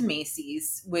went into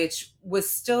Macy's, which was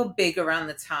still big around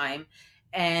the time,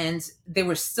 and they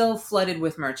were still flooded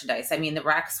with merchandise. I mean, the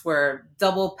racks were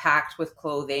double packed with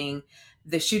clothing.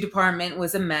 The shoe department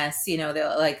was a mess.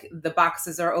 The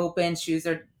boxes are open, shoes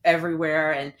are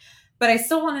everywhere, and but I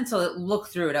still wanted to look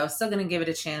through it. I was still going to give it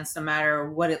a chance, no matter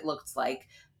what it looked like.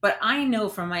 But I know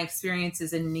from my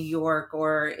experiences in New York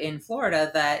or in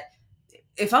Florida that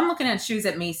if I'm looking at shoes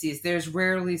at Macy's, there's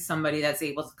rarely somebody that's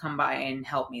able to come by and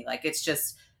help me. Like, it's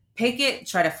just pick it,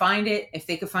 try to find it. If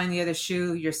they could find the other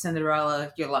shoe, you're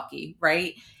Cinderella, you're lucky,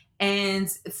 right? And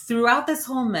throughout this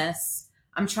whole mess,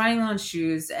 I'm trying on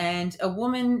shoes, and a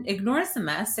woman ignores the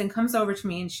mess and comes over to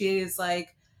me, and she is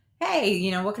like,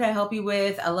 "Hey, what can I help you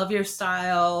with? I love your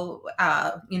style.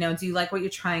 Do you like what you're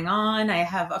trying on? I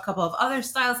have a couple of other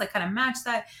styles that kind of match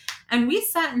that." And we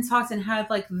sat and talked and had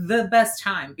like the best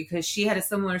time because she had a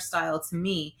similar style to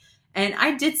me. And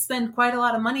I did spend quite a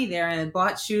lot of money there and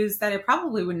bought shoes that I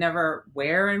probably would never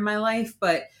wear in my life,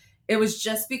 but it was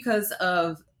just because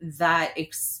of that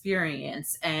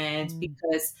experience, and Mm.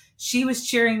 because she was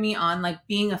cheering me on, like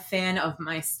being a fan of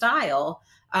my style.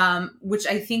 Which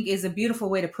I think is a beautiful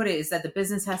way to put it, is that the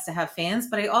business has to have fans,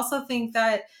 but I also think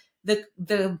that the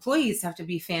employees have to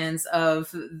be fans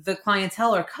of the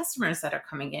clientele or customers that are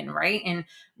coming in, right? And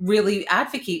really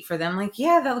advocate for them, like,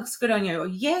 yeah, that looks good on you.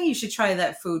 Yeah, you should try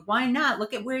that food. Why not?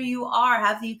 Look at where you are,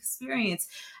 have the experience,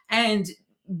 and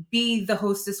be the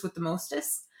hostess with the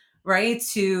mostest, right?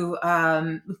 To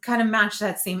kind of match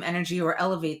that same energy or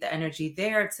elevate the energy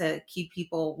there to keep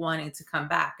people wanting to come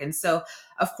back. And so,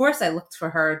 of course, I looked for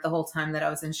her the whole time that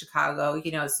I was in Chicago,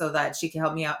 so that she could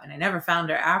help me out. And I never found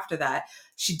her after that.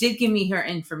 She did give me her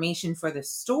information for the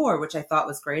store, which I thought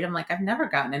was great. I'm like, I've never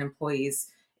gotten an employee's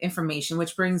information,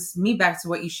 which brings me back to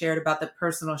what you shared about the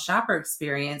personal shopper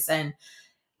experience. And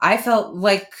I felt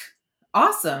like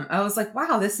awesome. I was like,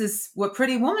 wow, this is what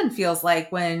Pretty Woman feels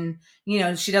like when,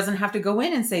 she doesn't have to go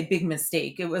in and say big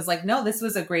mistake. It was like, no, this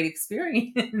was a great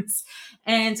experience.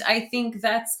 And I think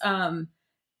that's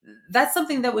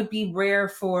something that would be rare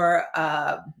for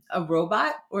a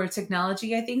robot or a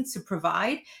technology, I think, to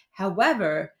provide.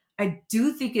 However, I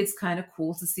do think it's kind of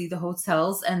cool to see the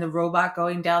hotels and the robot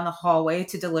going down the hallway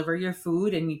to deliver your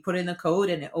food, and you put in the code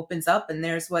and it opens up and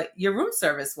there's what your room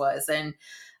service was. And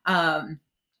um,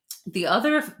 the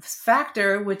other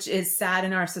factor, which is sad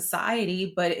in our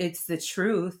society, but it's the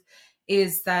truth,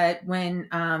 is that when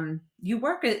you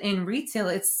work in retail,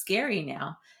 it's scary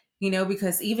now,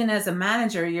 because even as a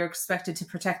manager, you're expected to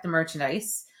protect the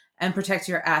merchandise and protect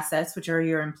your assets, which are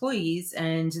your employees.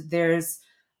 And there's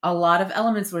a lot of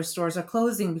elements where stores are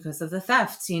closing because of the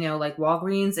theft, like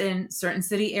Walgreens in certain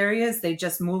city areas, they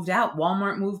just moved out.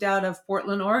 Walmart moved out of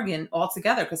Portland, Oregon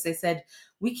altogether because they said,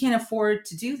 we can't afford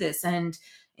to do this. And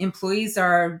employees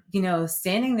are,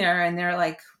 standing there and they're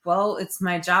like, well, it's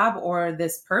my job or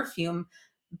this perfume.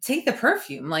 Take the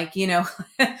perfume. Like,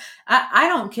 I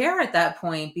don't care at that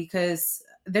point because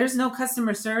there's no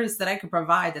customer service that I could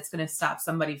provide that's going to stop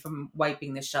somebody from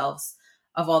wiping the shelves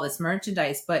of all this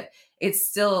merchandise. But it's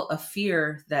still a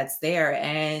fear that's there.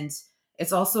 And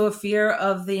it's also a fear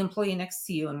of the employee next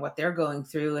to you and what they're going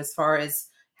through as far as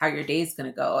how your day's going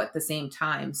to go at the same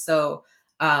time. So,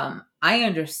 I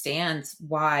understand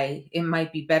why it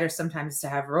might be better sometimes to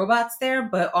have robots there,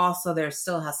 but also there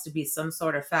still has to be some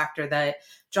sort of factor that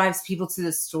drives people to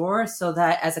the store so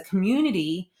that as a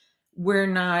community, we're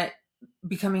not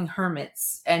becoming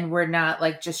hermits and we're not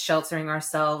like just sheltering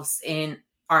ourselves in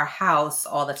our house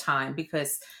all the time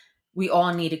because we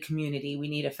all need a community. We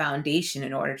need a foundation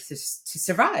in order to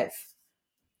survive.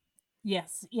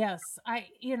 Yes, yes.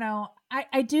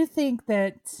 I do think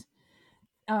that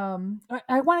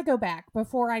I want to go back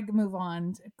before I move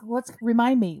on. Let's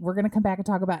remind me. We're going to come back and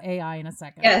talk about AI in a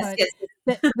second. Yes,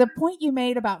 But yes. the point you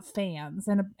made about fans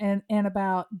and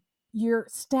about your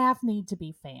staff need to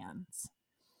be fans.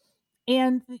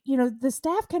 And the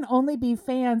staff can only be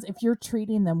fans if you're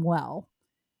treating them well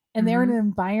and they're in Hmm. an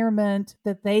environment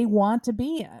that they want to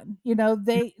be in.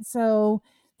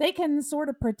 They can sort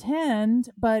of pretend,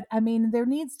 but I mean there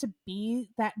needs to be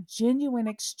that genuine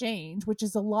exchange, which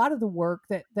is a lot of the work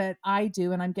that I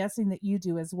do, and I'm guessing that you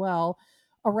do as well,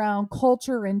 around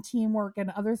culture and teamwork and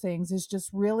other things, is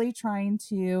just really trying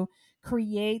to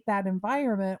create that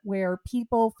environment where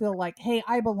people feel like, hey,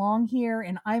 I belong here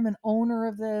and I'm an owner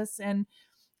of this. And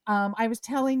I was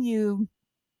telling you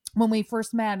when we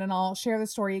first met, and I'll share the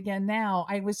story again now.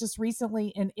 I was just recently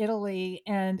in Italy,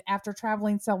 and after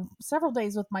traveling several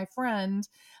days with my friend,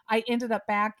 I ended up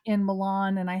back in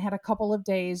Milan, and I had a couple of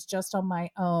days just on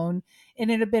my own. And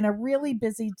it had been a really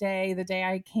busy day. The day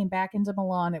I came back into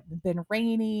Milan, it had been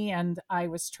rainy, and I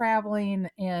was traveling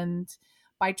and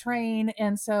by train.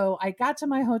 And so I got to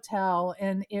my hotel,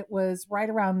 and it was right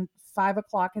around 5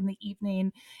 o'clock in the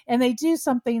evening. And they do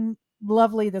something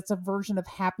lovely that's a version of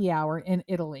happy hour in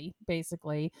Italy,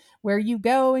 basically, where you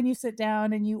go and you sit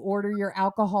down and you order your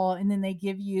alcohol, and then they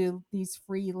give you these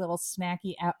free little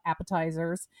snacky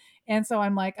appetizers. And so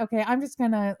I'm like, okay, I'm just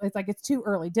gonna. It's like it's too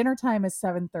early. Dinner time is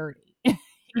 7:30.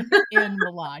 In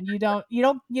Milan, you don't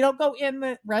go in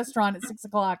the restaurant at 6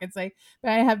 o'clock and say,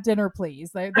 "May I have dinner, please?"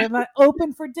 They're not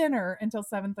open for dinner until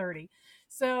 7:30.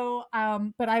 So,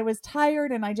 but I was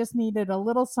tired and I just needed a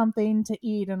little something to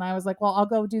eat, and I was like, "Well, I'll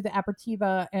go do the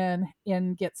aperitivo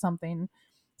and get something."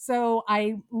 So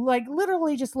I like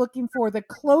literally just looking for the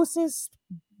closest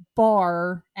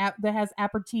that has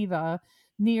aperitivo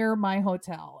near my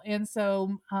hotel, and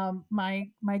so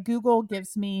my Google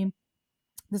gives me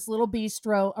this little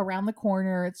bistro around the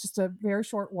corner. It's just a very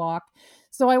short walk.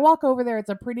 So I walk over there. It's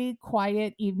a pretty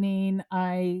quiet evening.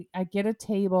 I get a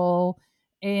table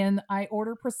and I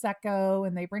order prosecco,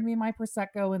 and they bring me my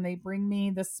prosecco, and they bring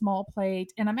me the small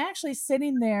plate, and I'm actually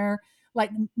sitting there like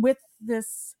with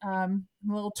this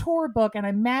little tour book, and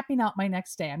I'm mapping out my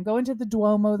next day. I'm going to the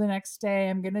Duomo the next day.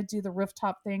 I'm going to do the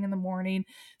rooftop thing in the morning.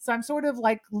 So I'm sort of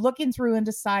like looking through and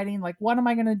deciding like what am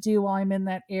I going to do while I'm in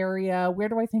that area? Where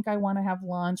do I think I want to have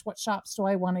lunch? What shops do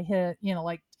I want to hit?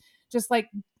 Like just like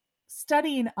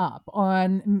studying up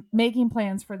on making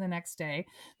plans for the next day.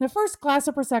 The first glass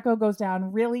of prosecco goes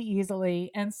down really easily,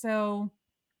 and so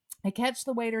I catch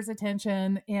the waiter's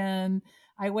attention and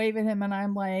I wave at him and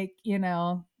I'm like,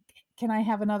 can I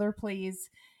have another, please?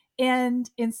 And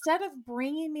instead of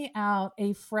bringing me out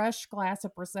a fresh glass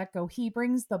of prosecco, he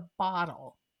brings the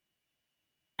bottle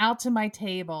out to my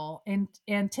table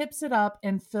and tips it up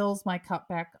and fills my cup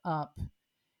back up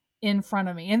in front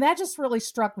of me. And that just really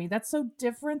struck me. That's so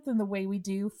different than the way we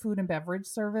do food and beverage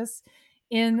service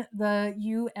in the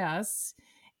US.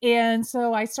 And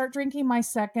so I start drinking my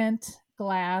second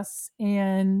glass,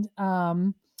 and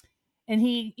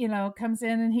he, comes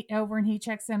in and he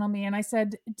checks in on me, and I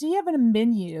said, "Do you have a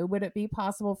menu? Would it be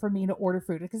possible for me to order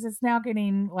food? Because it's now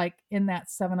getting like in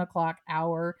that 7 o'clock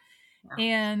hour."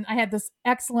 And I had this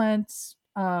excellent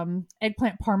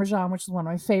eggplant parmesan, which is one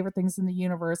of my favorite things in the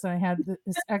universe. And I had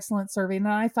this excellent serving, and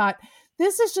I thought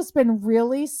this has just been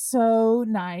really so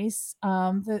nice.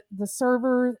 The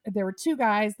server, there were two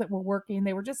guys that were working;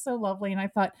 they were just so lovely. And I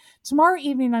thought tomorrow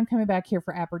evening I'm coming back here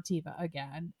for aperitivo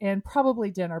again, and probably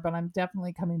dinner, but I'm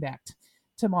definitely coming back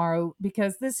tomorrow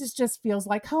because this is just feels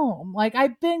like home. Like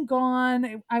I've been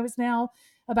gone. I was now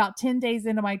about 10 days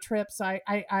into my trip. So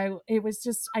it was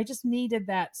just, I just needed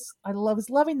that. Was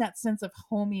loving that sense of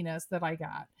hominess that I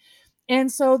got. And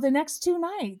so the next two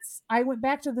nights, I went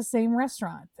back to the same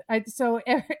restaurant. I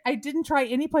didn't try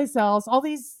any place else. All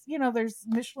these, there's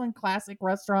Michelin classic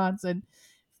restaurants and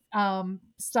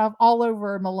stuff all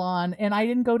over Milan, and I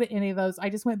didn't go to any of those. I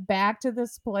just went back to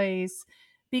this place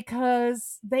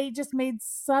because they just made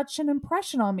such an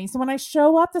impression on me. So when I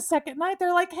show up the second night,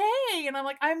 they're like, "Hey," and I'm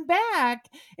like, "I'm back,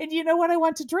 and you know what I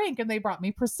want to drink?" And they brought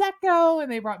me prosecco, and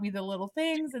they brought me the little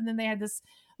things, and then they had this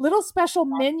little special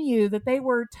menu that they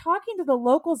were talking to the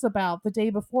locals about the day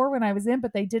before when I was in,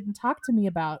 but they didn't talk to me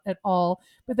about at all.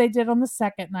 But they did on the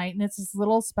second night, and it's this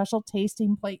little special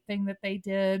tasting plate thing that they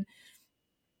did.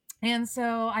 And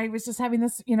so I was just having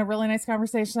this, really nice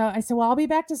conversation. So I said, "Well, I'll be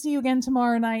back to see you again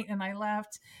tomorrow night." And I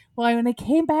left. Well, when I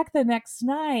came back the next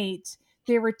night,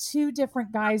 there were two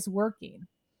different guys working.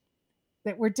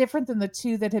 that were different than the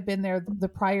two that had been there the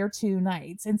prior two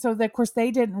nights. And so, of course,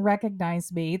 they didn't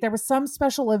recognize me. There was some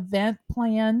special event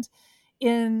planned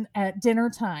in at dinner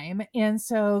time. And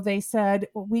so they said,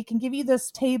 we can give you this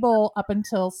table up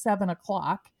until 7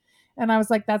 o'clock. And I was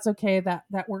like, that's okay.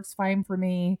 That works fine for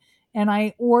me. And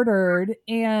I ordered.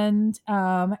 And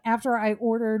after I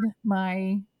ordered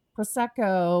my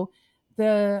Prosecco,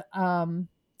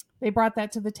 they brought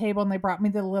that to the table and they brought me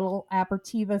the little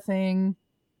apertiva thing,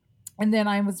 and then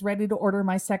I was ready to order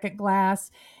my second glass.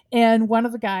 And one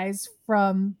of the guys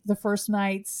from the first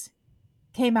nights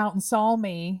came out and saw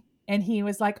me, and he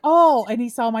was like, "Oh," and he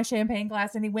saw my champagne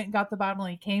glass and he went and got the bottle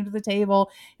and he came to the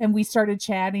table and we started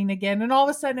chatting again, and all of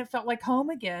a sudden it felt like home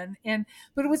again. And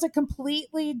but it was a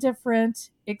completely different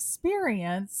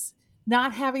experience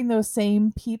not having those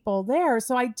same people there.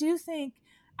 So I do think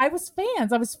I was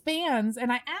fans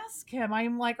and I asked him,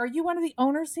 I'm like, "Are you one of the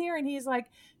owners here?" And he's like,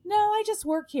 "No, I just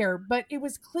work here." But it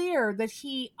was clear that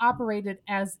he operated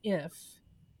as if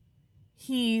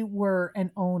he were an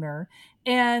owner.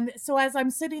 And so as I'm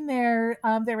sitting there,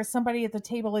 there was somebody at the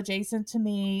table adjacent to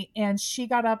me, and she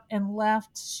got up and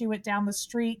left. She went down the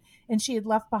street and she had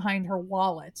left behind her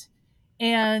wallet.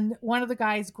 And one of the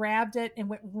guys grabbed it and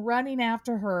went running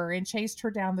after her and chased her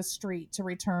down the street to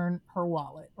return her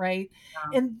wallet, right?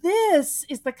 Wow. And this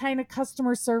is the kind of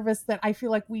customer service that I feel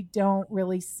like we don't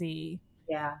really see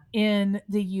Yeah. in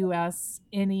the US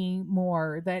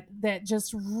anymore. That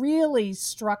just really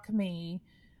struck me.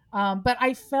 But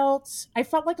I felt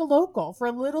like a local for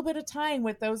a little bit of time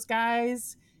with those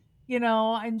guys,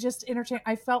 and just entertain.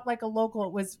 I felt like a local.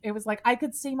 It was like I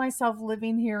could see myself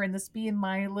living here and this being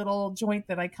my little joint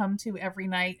that I come to every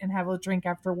night and have a drink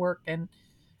after work. And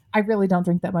I really don't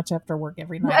drink that much after work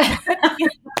every night.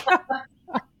 But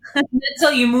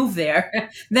Until you move there,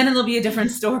 then it'll be a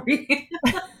different story.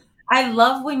 I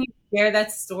love when you share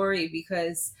that story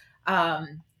because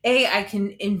I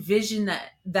can envision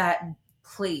that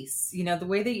place. The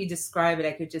way that you describe it,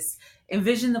 I could just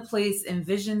envision the place,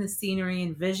 envision the scenery,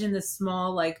 envision the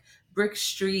small like brick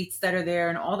streets that are there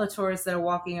and all the tourists that are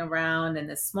walking around and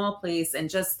this small place and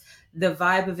just the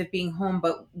vibe of it being home.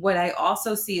 But what I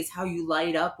also see is how you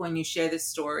light up when you share this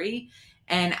story.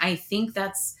 And I think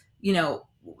that's,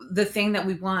 the thing that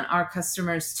we want our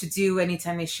customers to do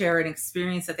anytime they share an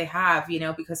experience that they have,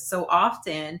 because so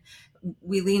often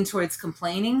we lean towards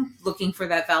complaining, looking for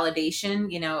that validation,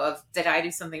 of did I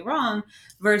do something wrong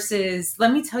versus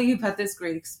let me tell you about this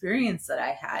great experience that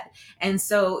I had. And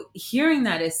so hearing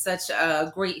that is such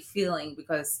a great feeling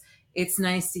because it's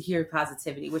nice to hear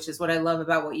positivity, which is what I love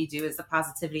about what you do as the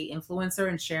positivity influencer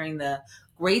and sharing the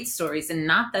great stories. And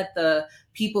not that the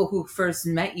people who first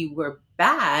met you were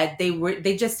bad,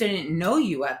 they just didn't know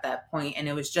you at that point and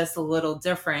it was just a little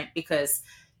different because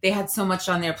they had so much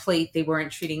on their plate. They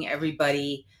weren't treating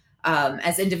everybody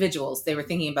as individuals. They were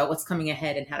thinking about what's coming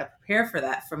ahead and how to prepare for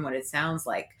that from what it sounds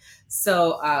like.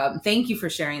 So thank you for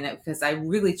sharing that because I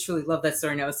really, truly love that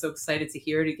story and I was so excited to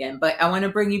hear it again. But I want to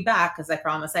bring you back because I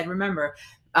promised I'd remember,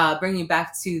 bring you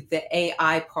back to the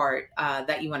AI part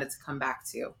that you wanted to come back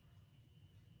to.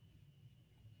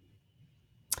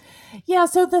 yeah,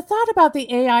 so the thought about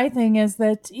the AI thing is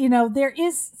that, there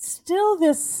is still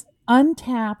this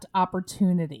untapped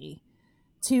opportunity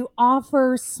to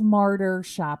offer smarter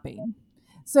shopping.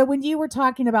 So when you were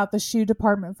talking about the shoe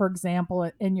department, for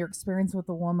example, in your experience with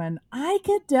a woman, I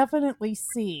could definitely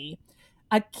see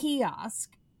a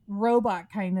kiosk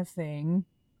robot kind of thing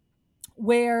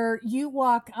where you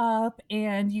walk up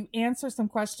and you answer some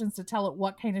questions to tell it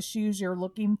what kind of shoes you're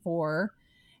looking for.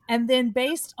 And then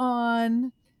based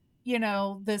on,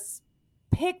 this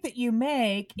pick that you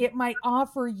make, it might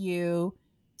offer you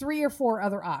three or four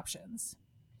other options.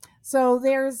 So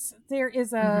there is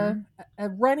Mm-hmm. a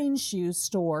running shoe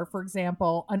store, for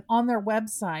example, and on their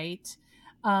website,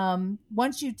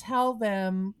 once you tell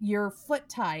them your foot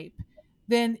type,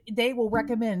 then they will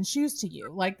recommend shoes to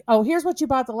you. Like, oh, here's what you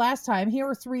bought the last time. Here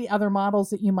are three other models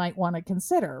that you might want to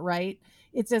consider, right?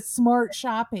 It's a smart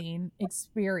shopping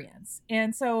experience.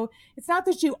 And so it's not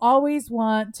that you always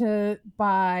want to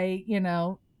buy,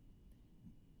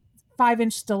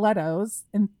 5-inch stilettos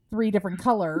in three different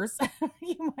colors.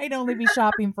 You might only be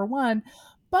shopping for one.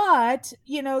 But,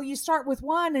 you start with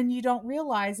one and you don't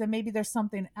realize that maybe there's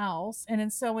something else.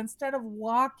 And so instead of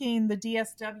walking the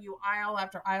DSW aisle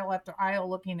after aisle after aisle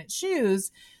looking at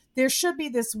shoes, there should be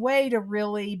this way to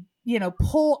really,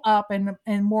 pull up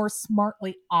and more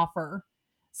smartly offer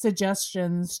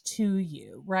suggestions to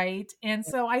you, right? And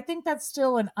so I think that's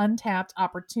still an untapped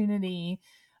opportunity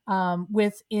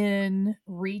within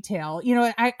retail.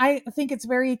 I think it's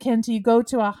very akin to you go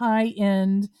to a high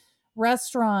end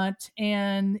restaurant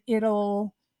and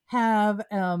it'll have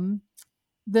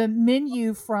the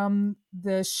menu from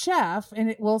the chef, and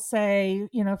it will say,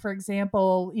 for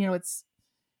example, it's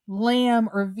lamb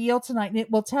or veal tonight, and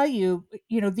it will tell you,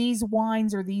 these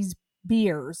wines or these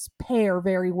beers pair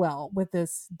very well with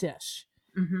this dish.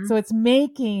 So Mm-hmm. it's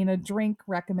making a drink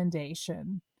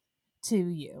recommendation to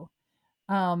you.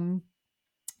 Um,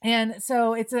 and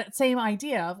so it's that same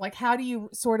idea of like, how do you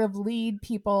sort of lead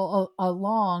people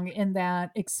along in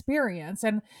that experience?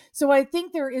 And so I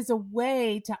think there is a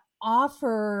way to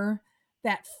offer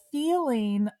that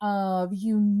feeling of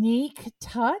unique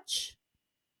touch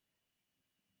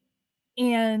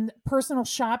and personal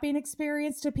shopping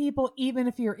experience to people, even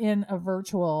if you're in a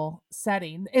virtual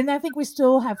setting. And I think we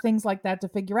still have things like that to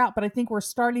figure out, but I think we're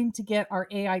starting to get our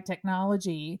AI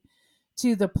technology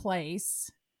to the place.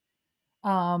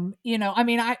 I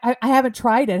mean, I haven't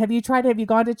tried it. Have you tried it? Have you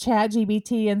gone to Chat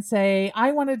GBT and say,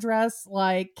 I want to dress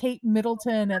like Kate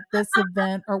Middleton at this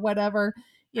event or whatever,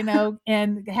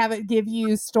 and have it give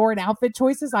you store and outfit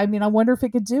choices? I mean, I wonder if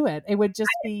it could do it. It would just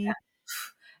be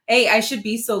I should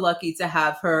be so lucky to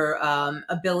have her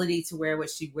ability to wear what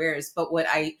she wears. But what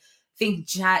I think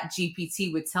Chat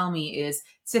GPT would tell me is,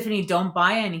 Tiffany, don't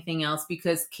buy anything else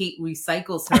because Kate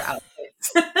recycles her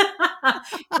outfits.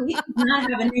 Kate does not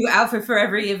have a new outfit for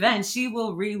every event. She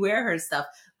will rewear her stuff.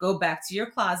 Go back to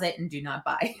your closet and do not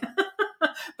buy.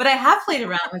 But I have played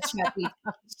around with Chat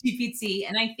GPT,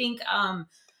 and I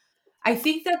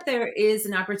think that there is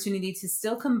an opportunity to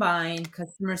still combine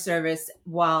customer service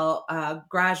while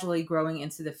gradually growing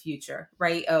into the future,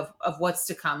 right? Of what's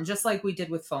to come, just like we did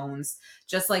with phones,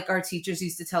 just like our teachers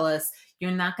used to tell us, you're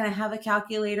not going to have a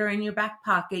calculator in your back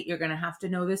pocket. You're going to have to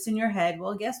know this in your head.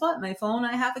 Well, guess what? My phone,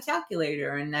 I have a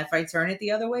calculator. And if I turn it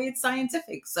the other way, it's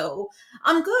scientific. So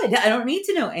I'm good. I don't need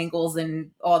to know angles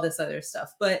and all this other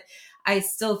stuff. But I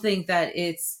still think that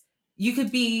you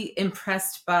could be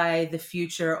impressed by the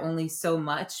future only so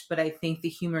much, but I think the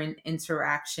human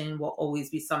interaction will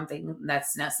always be something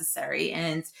that's necessary.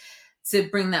 And to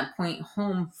bring that point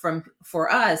home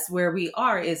for us, where we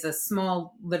are is a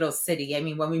small little city. I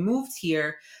mean, when we moved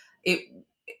here, it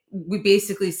we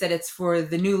basically said it's for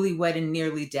the newlywed and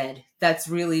nearly dead. That's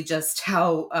really just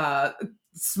how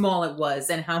small it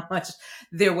was and how much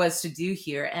there was to do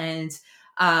here. And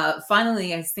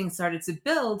finally, as things started to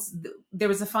build, there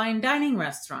was a fine dining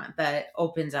restaurant that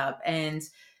opened up, and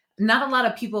not a lot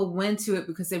of people went to it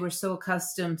because they were so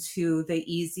accustomed to the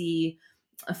easy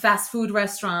fast food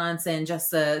restaurants and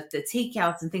just the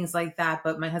takeouts and things like that.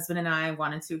 But my husband and I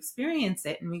wanted to experience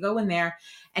it, and we go in there,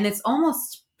 and it's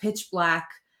almost pitch black,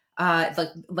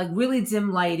 like really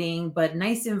dim lighting, but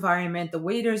nice environment. The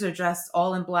waiters are dressed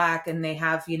all in black, and they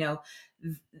have,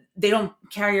 they don't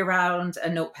carry around a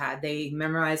notepad. They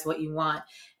memorize what you want.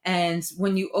 And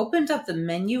when you opened up the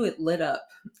menu, it lit up,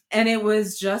 and it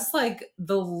was just like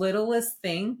the littlest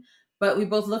thing. But we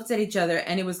both looked at each other,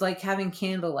 and it was like having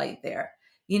candlelight there.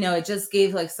 It just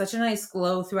gave like such a nice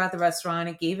glow throughout the restaurant.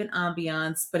 It gave an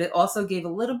ambiance, but it also gave a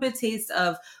little bit taste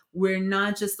of, we're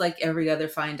not just like every other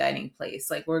fine dining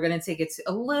place. Like, we're going to take it to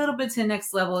a little bit to the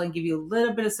next level and give you a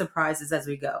little bit of surprises as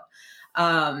we go.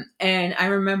 And I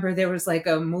remember there was like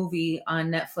a movie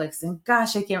on Netflix, and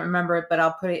gosh, I can't remember it, but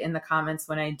I'll put it in the comments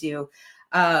when I do.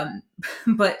 Um,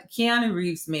 but Keanu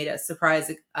Reeves made a surprise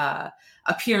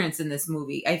appearance in this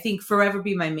movie. I think Forever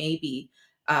Be My Maybe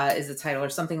is the title or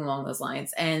something along those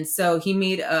lines. And so he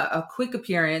made a quick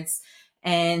appearance,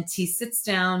 and he sits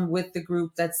down with the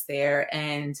group that's there,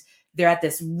 and they're at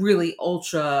this really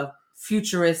ultra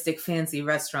futuristic fancy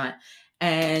restaurant.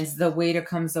 And the waiter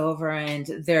comes over, and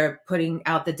they're putting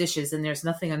out the dishes, and there's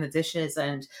nothing on the dishes.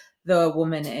 And the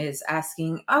woman is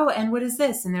asking, oh, and what is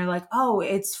this? And they're like, oh,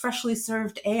 it's freshly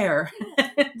served air.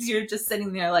 And you're just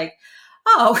sitting there like,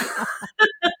 oh.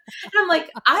 And I'm like,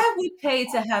 I would pay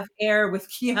to have air with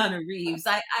Keanu Reeves.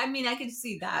 I mean, I could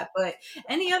see that, but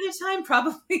any other time,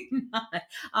 probably not.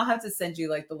 I'll have to send you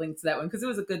like the link to that one because it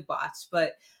was a good watch.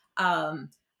 But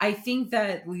I think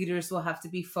that leaders will have to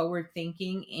be forward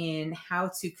thinking in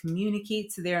how to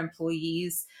communicate to their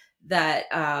employees that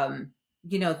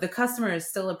the customer is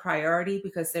still a priority,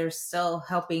 because they're still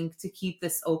helping to keep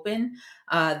this open,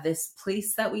 this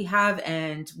place that we have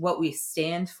and what we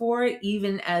stand for,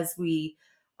 even as we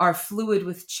are fluid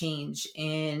with change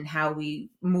in how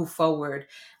we move forward.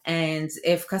 And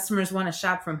if customers want to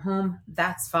shop from home,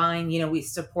 that's fine. We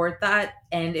support that.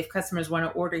 And if customers want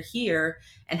to order here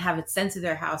and have it sent to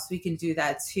their house, we can do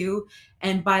that too.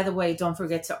 And by the way, don't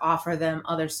forget to offer them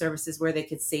other services where they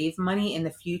could save money in the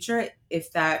future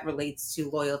if that relates to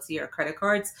loyalty or credit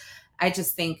cards. I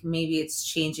just think maybe it's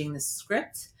changing the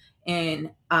script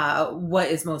and what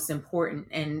is most important.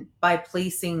 And by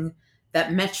placing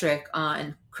that metric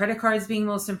on credit cards being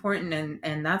most important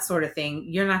and that sort of thing,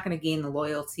 you're not going to gain the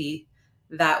loyalty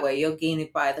that way. You'll gain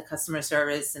it by the customer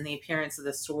service and the appearance of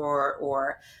the store,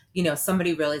 or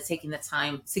somebody really taking the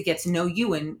time to get to know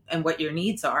you and what your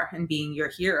needs are and being your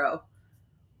hero.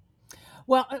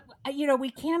 Well, we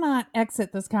cannot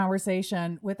exit this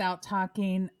conversation without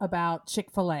talking about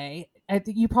Chick-fil-A.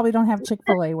 You probably don't have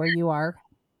Chick-fil-A where you are.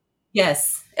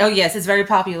 Yes. Oh, yes. It's very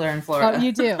popular in Oh, Florida.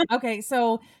 you do. Okay,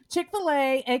 so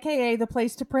Chick-fil-A, aka the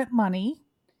place to print money,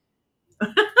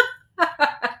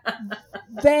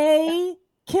 they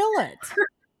kill it.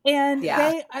 And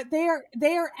Yeah.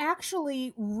 they are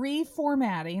actually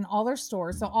reformatting all their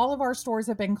stores. So all of our stores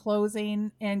have been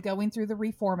closing and going through the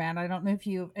reformat. I don't know if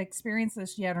you've experienced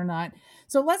this yet or not.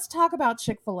 So let's talk about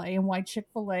Chick-fil-A and why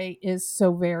Chick-fil-A is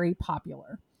so very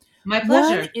popular. My One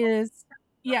pleasure. is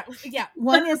yeah.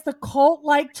 One is the cult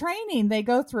like training they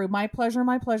go through. My pleasure,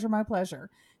 my pleasure, my pleasure.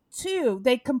 Two,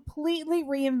 they completely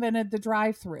reinvented the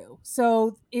drive through.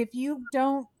 So if you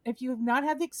have not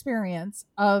had the experience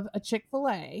of a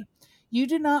Chick-fil-A, you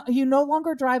no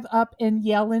longer drive up and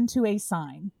yell into a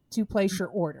sign to place your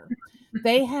order.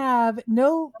 They have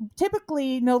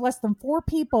typically no less than four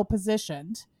people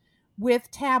positioned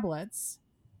with tablets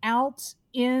out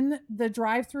in the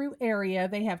drive-through area.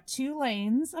 They have two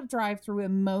lanes of drive-through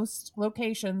in most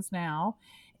locations now,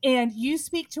 and you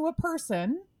speak to a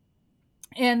person,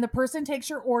 and the person takes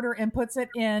your order and puts it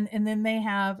in, and then they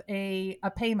have a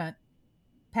payment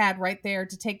pad right there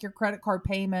to take your credit card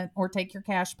payment or take your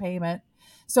cash payment.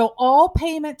 So all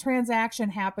payment transaction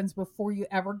happens before you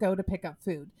ever go to pick up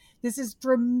food. This has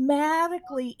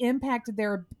dramatically impacted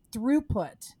their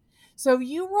throughput. So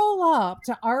you roll up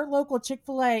to our local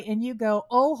Chick-fil-A and you go,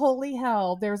 "Oh holy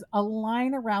hell, there's a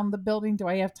line around the building. Do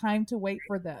I have time to wait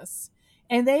for this?"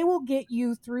 And they will get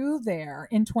you through there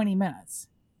in 20 minutes,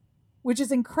 which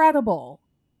is incredible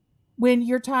when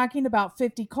you're talking about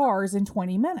 50 cars in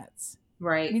 20 minutes. I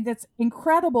Right. mean, that's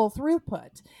incredible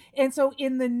throughput. And so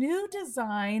in the new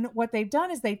design, what they've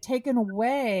done is they've taken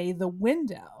away the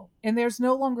window, and there's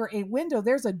no longer a window,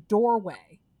 there's a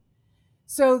doorway,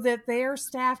 so that their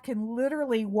staff can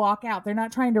literally walk out. They're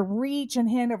not trying to reach and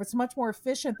hand over. It's much more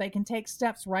efficient. They can take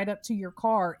steps right up to your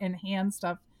car and hand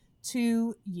stuff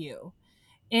to you.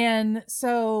 And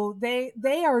so they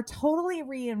are totally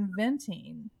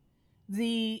reinventing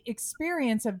the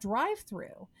experience of drive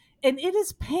through. And it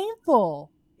is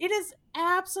painful. It is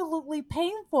absolutely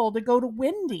painful to go to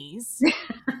Wendy's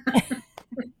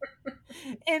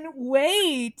and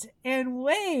wait and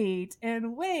wait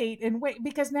and wait and wait,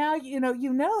 because now you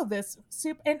know this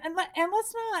soup. And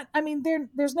let's not, I mean,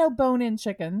 there's no bone-in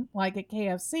chicken like at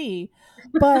KFC,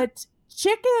 but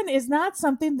chicken is not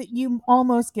something that you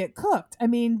almost get cooked. I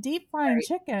mean, deep frying Right.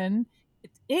 chicken,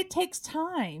 it takes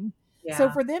time. So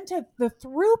Yeah. for them to the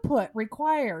throughput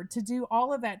required to do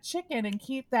all of that chicken and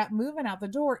keep that moving out the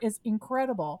door is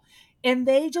incredible. And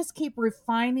they just keep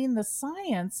refining the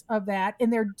science of that,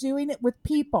 and they're doing it with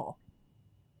people.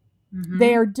 They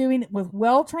Mm-hmm. are doing it with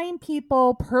well-trained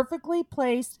people, perfectly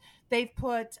placed. They've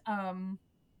put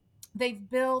they've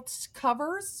built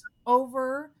covers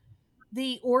over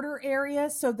the order area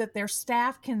so that their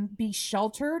staff can be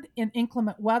sheltered in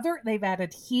inclement weather. They've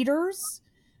added heaters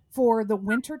for the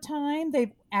winter time.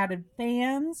 They've added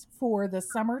fans for the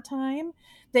summertime.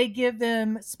 They give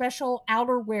them special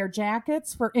outerwear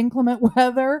jackets for inclement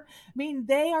weather. I mean,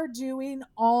 they are doing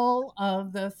all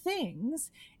of the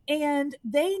things, and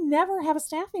they never have a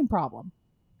staffing problem.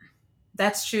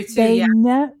 That's true too. They Yeah.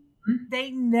 ne- Mhm. they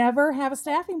never have a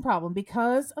staffing problem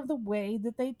because of the way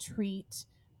that they treat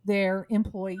their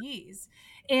employees.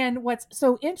 And what's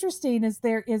so interesting is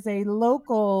there is a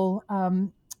local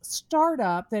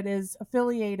startup that is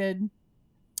affiliated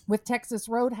with Texas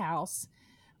Roadhouse.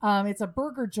 It's a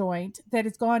burger joint that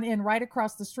has gone in right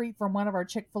across the street from one of our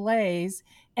Chick-fil-A's,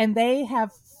 and they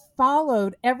have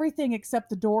followed everything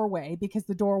except the doorway, because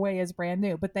the doorway is brand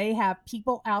new. But they have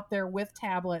people out there with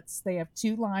tablets. They have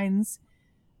two lines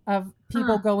of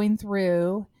people Huh. going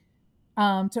through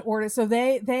to order. So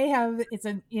they have it's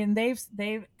an and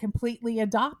they've completely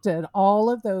adopted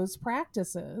all of those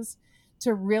practices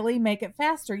to really make it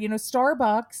faster. You know,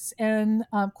 Starbucks and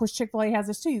of course Chick-fil-A has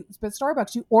this too, but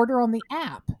Starbucks, you order on the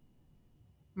app.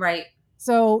 Right.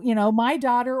 So, my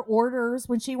daughter orders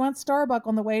when she wants Starbucks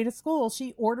on the way to school,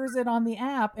 she orders it on the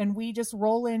app, and we just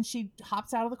roll in. She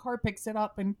hops out of the car, picks it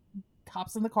up, and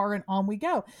hops in the car, and on we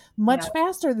go. Yeah. Much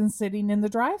faster than sitting in the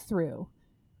drive through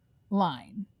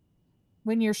line.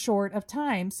 when you're short of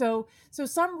time. So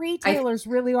some I retailers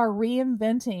really are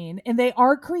reinventing, and they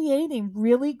are creating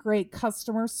really great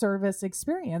customer service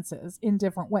experiences in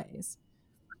different ways.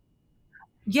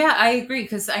 Yeah, I agree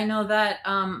because I know that,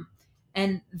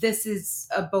 and this is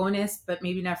a bonus, but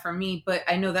maybe not for me. But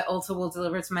I know that Ulta will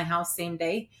deliver to my house same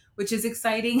day, which is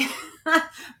exciting.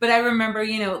 But I remember,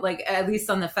 like at least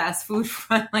on the fast food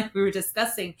front, like we were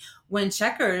discussing, when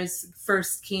Checkers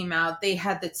first came out, they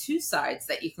had the two sides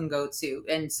that you can go to,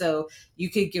 and so you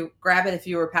could grab it if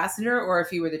you were a passenger or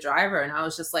if you were the driver. And I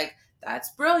was just like,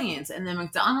 that's brilliant. And then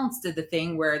McDonald's did the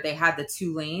thing where they had the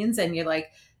two lanes, and you're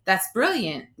like, that's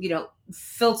brilliant.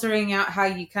 Filtering out how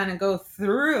you kind of go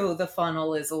through the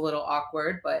funnel is a little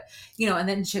awkward, but and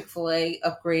then Chick-fil-A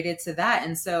upgraded to that.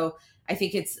 And so I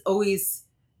think it's always,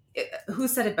 who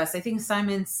said it best? I think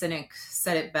Simon Sinek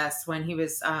said it best when he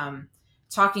was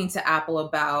talking to Apple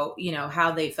about,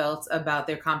 how they felt about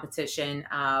their competition,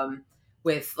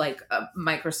 with like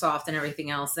Microsoft and everything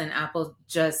else. And Apple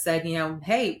just said,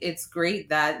 hey, it's great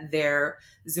that their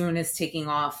Zune is taking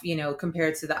off,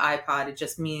 compared to the iPod. It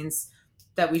just means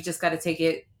that we just got to take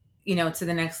it, to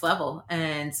the next level.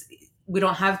 And we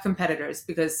don't have competitors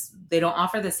because they don't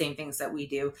offer the same things that we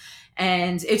do.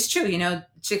 And it's true,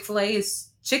 Chick-fil-A is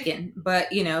chicken, but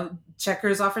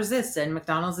Checkers offers this and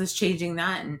McDonald's is changing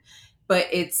that. But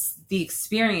it's the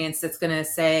experience that's going to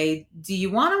say, do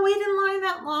you want to wait in line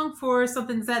that long for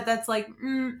something that's like,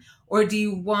 or do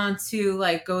you want to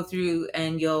like go through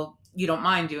and you don't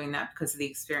mind doing that because of the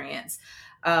experience,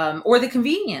 or the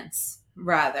convenience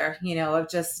rather, of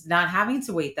just not having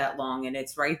to wait that long and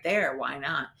it's right there. Why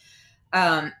not?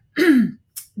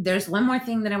 There's one more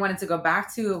thing that I wanted to go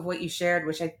back to of what you shared,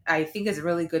 which I think is a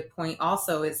really good point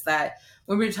also, is that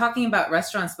when we were talking about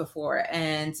restaurants before,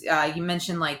 and you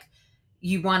mentioned like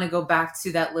you want to go back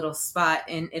to that little spot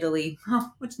in Italy,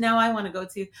 which now I want to go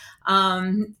to,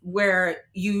 where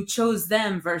you chose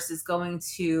them versus going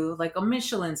to like a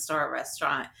Michelin star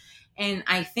restaurant. And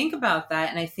I think about that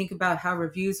and I think about how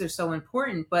reviews are so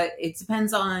important, but it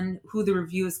depends on who the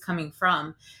review is coming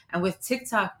from. And with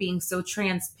TikTok being so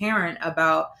transparent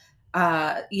about,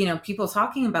 people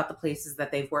talking about the places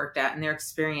that they've worked at and their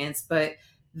experience, but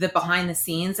the behind the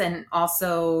scenes and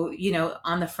also,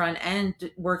 on the front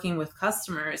end working with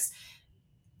customers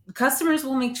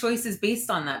will make choices based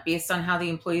on that, based on how the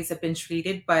employees have been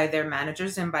treated by their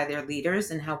managers and by their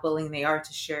leaders and how willing they are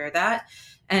to share that.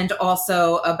 And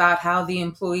also about how the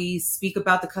employees speak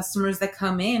about the customers that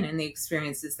come in and the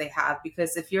experiences they have.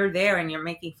 Because if you're there and you're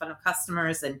making fun of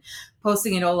customers and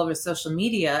posting it all over social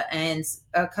media, and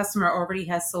a customer already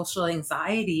has social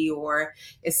anxiety or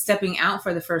is stepping out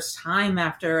for the first time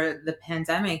after the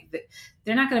pandemic,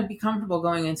 they're not going to be comfortable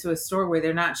going into a store where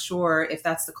they're not sure if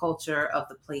that's the culture of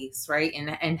the place, right?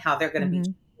 And how they're going to be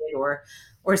Mm-hmm. treated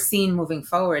or seen moving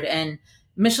forward. And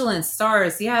Michelin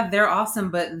stars, yeah, they're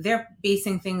awesome, but they're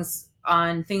basing things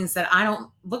on things that I don't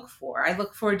look for. I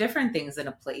look for different things in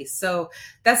a place. So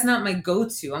that's not my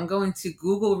go-to. I'm going to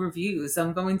Google reviews.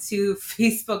 I'm going to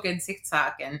Facebook and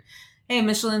TikTok and, hey,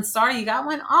 Michelin star, you got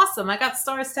one? Awesome. I got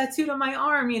stars tattooed on my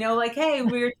arm, like, hey,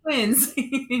 we're twins.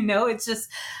 It's just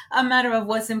a matter of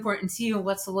what's important to you and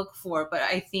what to look for. But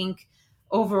I think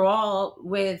overall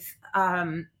with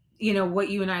what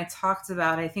you and I talked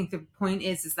about, I think the point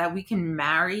is that we can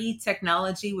marry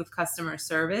technology with customer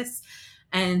service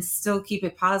and still keep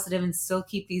it positive and still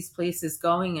keep these places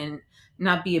going and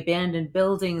not be abandoned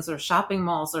buildings or shopping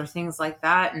malls or things like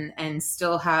that, and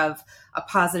still have a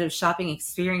positive shopping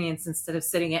experience instead of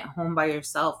sitting at home by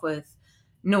yourself with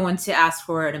no one to ask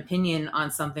for an opinion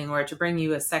on something or to bring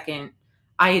you a second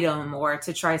item or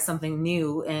to try something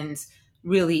new and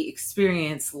really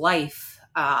experience life,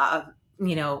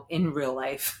 in real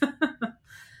life.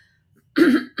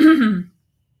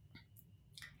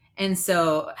 And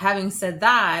so, having said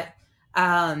that,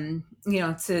 to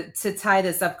tie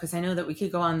this up, because I know that we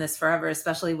could go on this forever,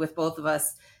 especially with both of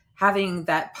us having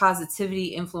that positivity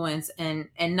influence and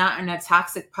not in a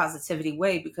toxic positivity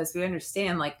way, because we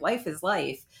understand like life is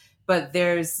life, but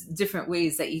there's different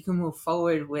ways that you can move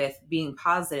forward with being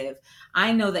positive.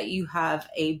 I know that you have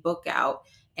a book out,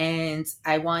 and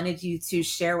I wanted you to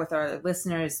share with our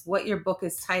listeners what your book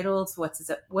is titled, what's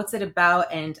it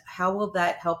about, and how will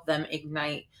that help them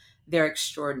ignite their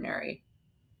extraordinary.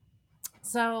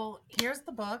 So here's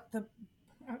the book.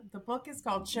 The book is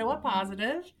called Show Up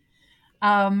Positive.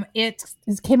 It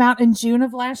came out in June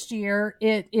of last year.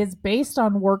 It is based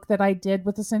on work that I did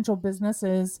with essential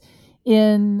businesses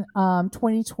in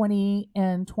 2020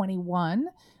 and 21,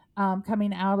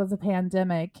 coming out of the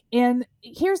pandemic. And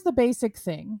here's the basic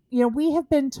thing: we have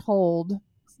been told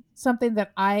something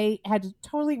that I had to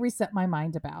totally reset my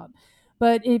mind about.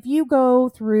 But if you go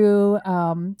through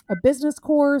a business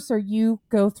course or you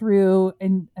go through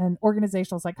an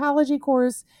organizational psychology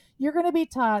course, you're going to be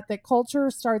taught that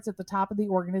culture starts at the top of the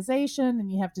organization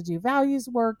and you have to do values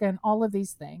work and all of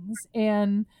these things.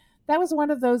 And that was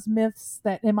one of those myths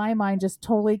that, in my mind, just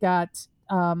totally got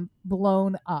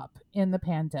blown up in the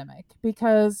pandemic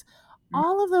because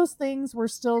all of those things were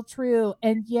still true.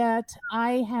 And yet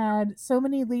I had so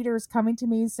many leaders coming to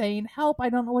me saying, help, I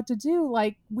don't know what to do.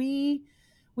 Like we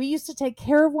used to take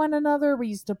care of one another. We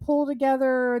used to pull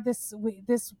together. This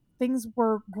things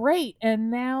were great. And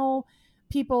now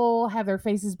people have their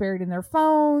faces buried in their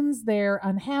phones. They're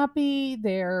unhappy.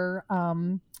 They're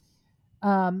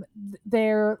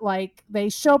like, they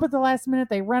show up at the last minute,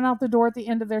 they run out the door at the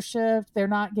end of their shift, they're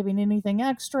not giving anything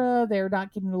extra, they're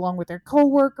not getting along with their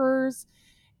coworkers.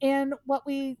 And what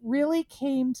we really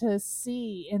came to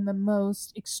see in the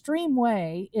most extreme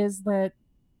way is that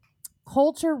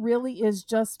culture really is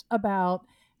just about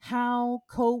how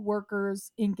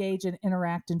coworkers engage and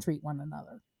interact and treat one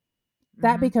another.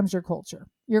 That Mm-hmm. becomes your culture.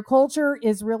 Your culture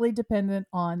is really dependent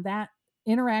on that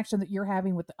interaction that you're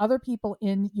having with the other people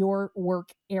in your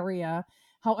work area,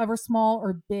 however small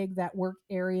or big that work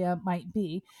area might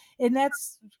be. And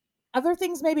that's other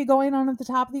things may be going on at the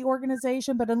top of the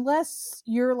organization, but unless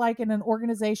you're like in an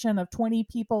organization of 20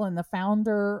 people and the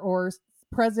founder or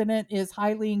president is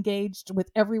highly engaged with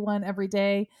everyone every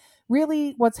day,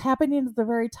 really what's happening at the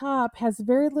very top has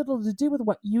very little to do with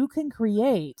what you can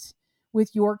create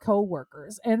with your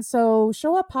coworkers. And so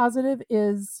Show Up Positive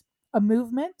is a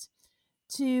movement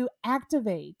to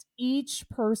activate each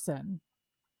person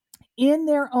in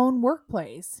their own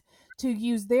workplace to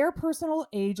use their personal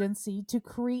agency to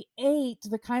create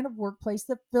the kind of workplace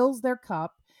that fills their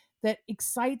cup, that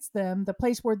excites them, the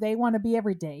place where they want to be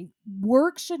every day.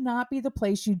 Work should not be the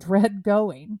place you dread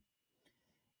going.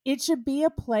 It should be a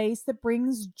place that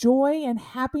brings joy and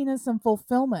happiness and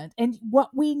fulfillment. And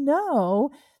what we know,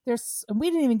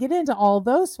 we didn't even get into all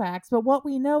those facts, but what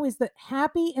we know is that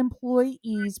happy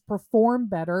employees perform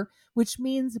better, which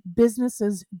means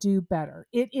businesses do better.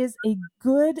 It is a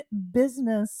good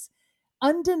business,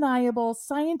 undeniable,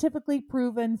 scientifically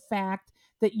proven fact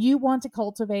that you want to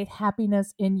cultivate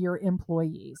happiness in your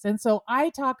employees. And so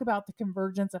I talk about the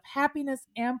convergence of happiness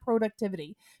and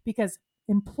productivity because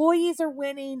employees are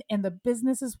winning and the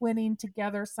business is winning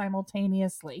together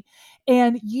simultaneously.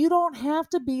 And you don't have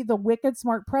to be the wicked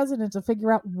smart president to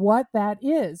figure out what that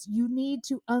is. You need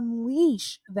to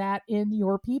unleash that in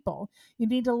your people. You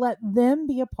need to let them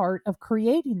be a part of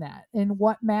creating that and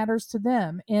what matters to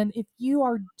them. And if you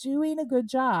are doing a good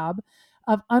job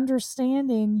of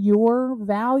understanding your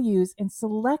values and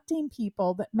selecting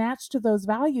people that match to those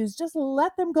values, just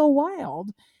let them go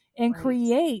wild and Right.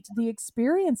 create the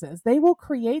experiences. They will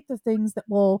create the things that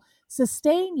will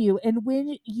sustain you. And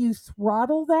when you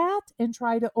throttle that and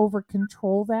try to over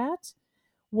control that,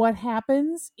 what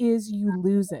happens is you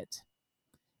lose it.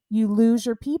 You lose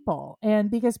your people. And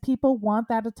because people want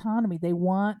that autonomy, they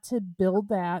want to build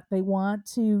that, they want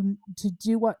to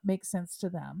do what makes sense to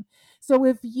them. So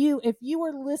if you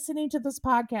are listening to this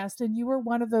podcast and you are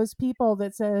one of those people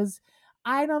that says,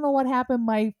 I don't know what happened,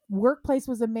 my workplace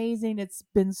was amazing, it's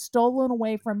been stolen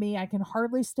away from me, I can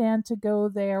hardly stand to go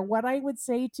there, what I would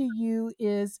say to you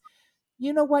is,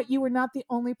 you know what? You are not the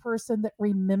only person that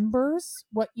remembers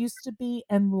what used to be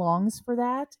and longs for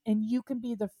that. And you can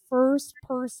be the first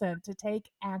person to take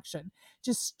action.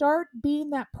 Just start being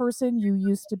that person you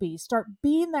used to be. Start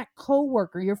being that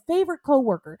coworker, your favorite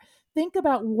coworker. Think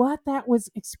about what that was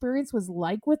experience was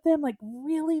like with them. Like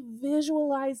really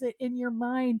visualize it in your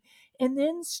mind and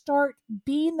then start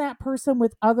being that person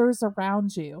with others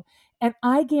around you. And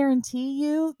I guarantee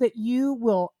you that you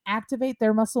will activate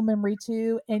their muscle memory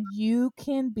too, and you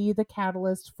can be the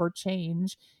catalyst for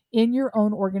change in your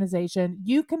own organization.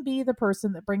 You can be the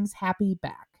person that brings happy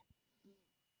back.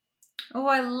 Oh,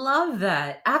 I love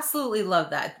that. Absolutely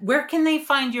love that. Where can they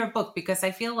find your book? Because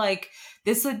I feel like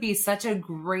this would be such a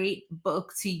great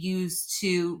book to use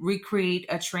to recreate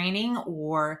a training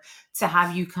or to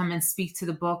have you come and speak to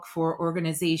the book for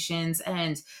organizations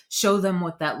and show them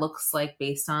what that looks like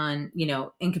based on,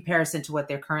 in comparison to what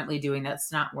they're currently doing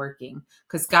that's not working.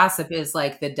 Because gossip is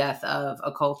like the death of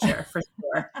a culture for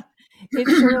sure.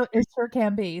 It sure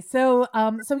can be. So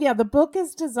yeah, the book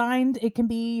is designed. It can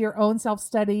be your own self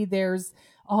study. There's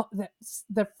all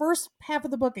the first half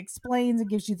of the book explains and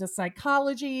gives you the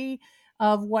psychology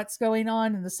of what's going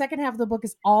on, and the second half of the book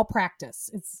is all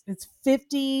practice. It's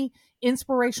 50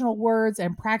 inspirational words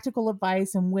and practical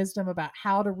advice and wisdom about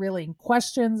how to really and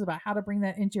questions about how to bring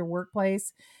that into your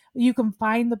workplace. You can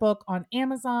find the book on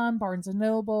Amazon, Barnes and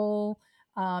Noble,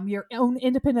 your own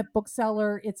independent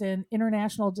bookseller. It's in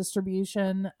international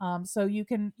distribution, so you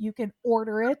can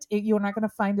order it. You're not going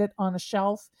to find it on a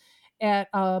shelf at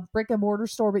a brick and mortar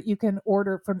store, but you can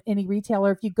order it from any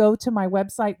retailer. If you go to my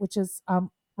website, which is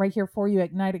right here for you,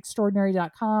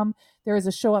 igniteextraordinary.com, there is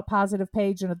a show up positive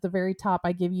page, and at the very top,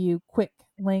 I give you quick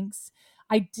links.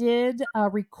 I did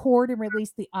record and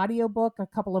release the audiobook a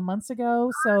couple of months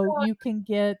ago, so you can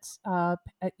get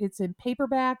it's in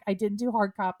paperback. I didn't do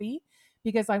hard copy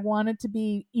because I wanted to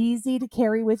be easy to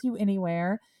carry with you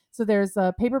anywhere. So there's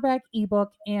a paperback,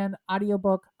 ebook, and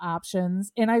audiobook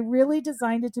options. And I really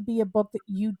designed it to be a book that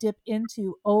you dip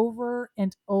into over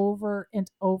and over and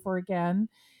over again.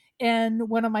 And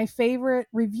one of my favorite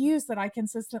reviews that I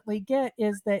consistently get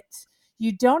is that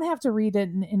you don't have to read it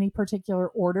in any particular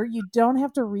order. You don't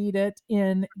have to read it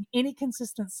in any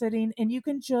consistent sitting. And you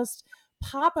can just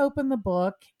pop open the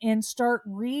book and start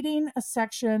reading a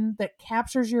section that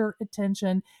captures your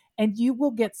attention, and you will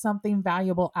get something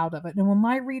valuable out of it. And when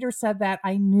my reader said that,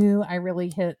 I knew I really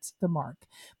hit the mark.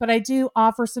 But I do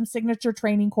offer some signature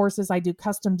training courses. I do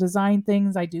custom design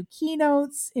things. I do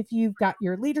keynotes. If you've got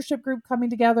your leadership group coming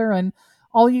together and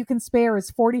all you can spare is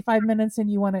 45 minutes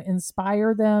and you want to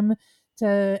inspire them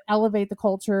to elevate the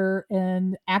culture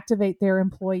and activate their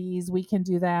employees, we can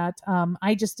do that.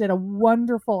 I just did a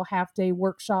wonderful half-day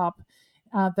workshop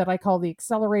that I call the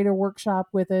Accelerator Workshop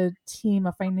with a team,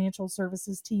 a financial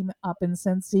services team up in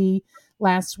Cincy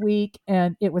last week,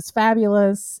 and it was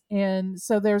fabulous. And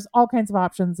so there's all kinds of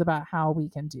options about how we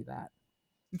can do that.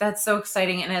 That's so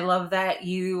exciting. And I love that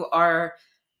you are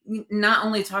not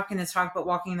only talking the talk, but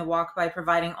walking the walk by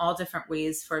providing all different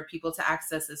ways for people to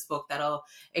access this book that'll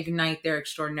ignite their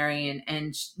extraordinary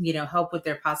and help with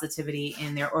their positivity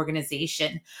in their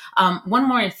organization. One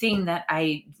more thing that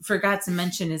I forgot to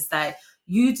mention is that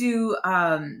you do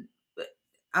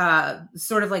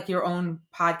sort of like your own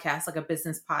podcast, like a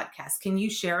business podcast. Can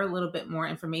you share a little bit more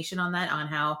information on that, on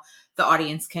how the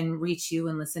audience can reach you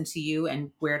and listen to you and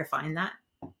where to find that?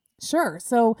 Sure.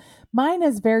 So mine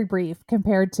is very brief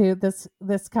compared to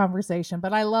this conversation,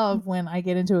 but I love when I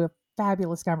get into a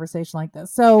fabulous conversation like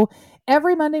this. So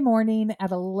every Monday morning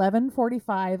at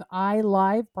 11:45, I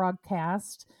live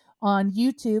broadcast on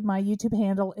YouTube. My YouTube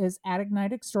handle is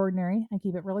 @Ignite Extraordinary. I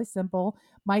keep it really simple.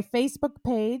 My Facebook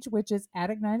page, which is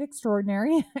 @Ignite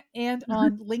Extraordinary, and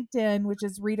on LinkedIn, which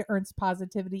is Rita Ernst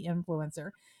Positivity Influencer.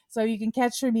 So you can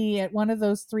catch me at one of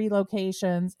those three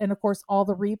locations. And of course, all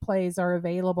the replays are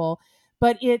available.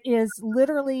 But it is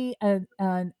literally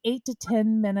an 8 to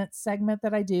 10 minute segment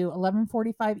that I do,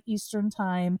 11:45 Eastern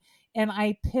time. And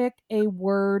I pick a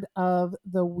word of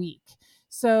the week.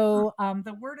 So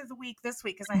the word of the week this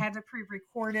week, because I had to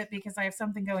pre-record it because I have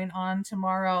something going on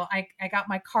tomorrow. I got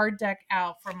my card deck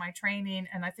out from my training,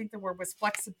 and I think the word was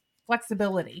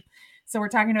flexibility. So we're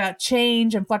talking about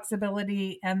change and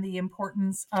flexibility and the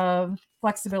importance of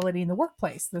flexibility in the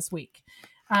workplace this week.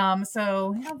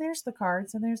 So there's the card.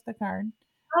 So there's the card.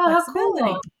 Oh, how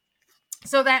Flexibility. cool.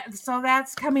 So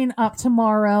that's coming up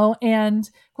tomorrow, and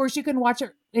of course you can watch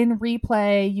it in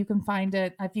replay. You can find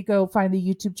it if you go find the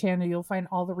YouTube channel. You'll find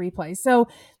all the replays. So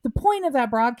the point of that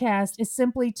broadcast is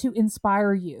simply to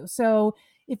inspire you. So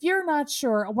if you're not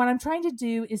sure, what I'm trying to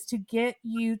do is to get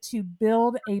you to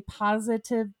build a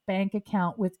positive bank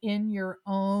account within your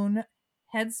own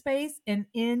headspace and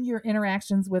in your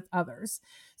interactions with others.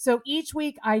 So each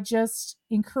week, I just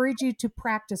encourage you to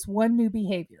practice one new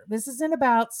behavior. This isn't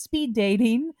about speed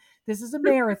dating. This is a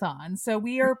marathon. So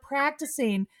we are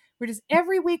practicing.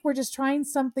 Every week, we're just trying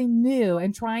something new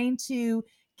and trying to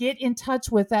get in touch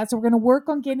with that. So we're going to work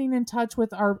on getting in touch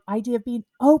with our idea of being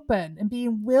open and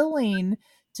being willing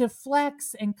to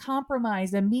flex and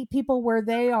compromise and meet people where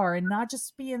they are and not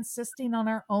just be insisting on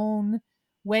our own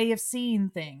way of seeing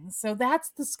things. So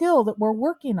that's the skill that we're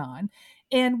working on.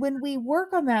 And when we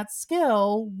work on that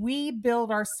skill, we build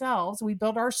ourselves, we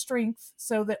build our strength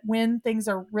so that when things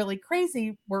are really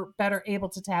crazy, we're better able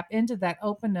to tap into that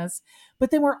openness.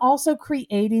 But then we're also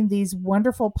creating these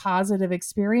wonderful positive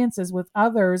experiences with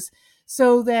others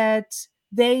so that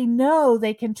they know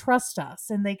they can trust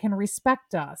us and they can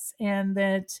respect us, and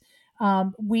that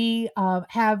we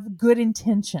have good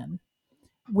intention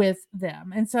with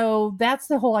them. And so that's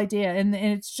the whole idea. And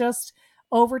it's just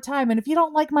over time. And if you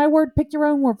don't like my word, pick your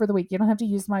own word for the week. You don't have to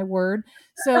use my word.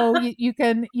 So you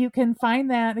can find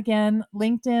that again.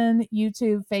 LinkedIn,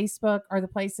 YouTube, Facebook are the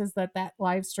places that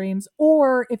live streams.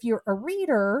 Or if you're a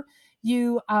reader,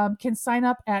 you can sign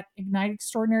up at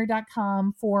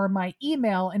igniteextraordinary.com for my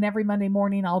email. And every Monday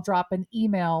morning, I'll drop an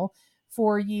email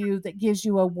for you that gives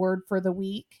you a word for the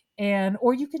week.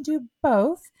 Or you can do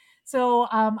both. So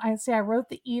I wrote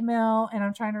the email, and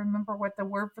I'm trying to remember what the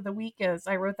word for the week is.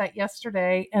 I wrote that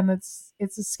yesterday, and it's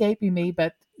escaping me,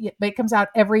 but it comes out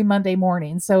every Monday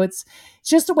morning. So it's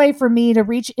just a way for me to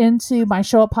reach into my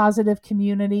Show Up Positive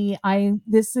community. I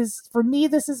this is for me,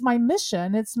 this is my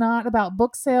mission. It's not about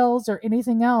book sales or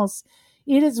anything else.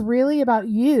 It is really about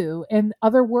you and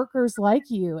other workers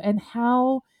like you, and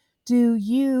how do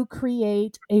you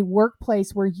create a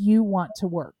workplace where you want to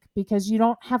work, because you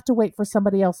don't have to wait for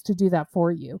somebody else to do that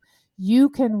for you. You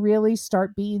can really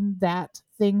start being that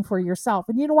thing for yourself.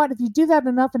 And you know what? If you do that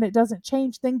enough and it doesn't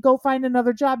change, then go find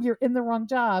another job. You're in the wrong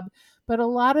job. But a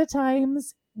lot of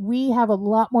times we have a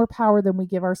lot more power than we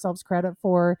give ourselves credit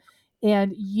for.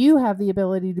 And you have the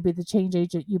ability to be the change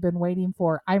agent you've been waiting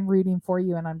for. I'm rooting for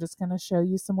you, and I'm just going to show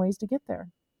you some ways to get there.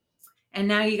 And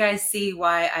now you guys see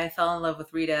why I fell in love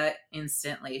with Rita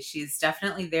instantly. She's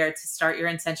definitely there to start your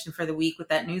intention for the week with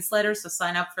that newsletter. So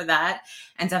sign up for that,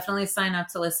 and definitely sign up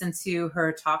to listen to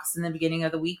her talks in the beginning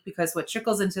of the week, because what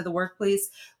trickles into the workplace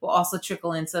will also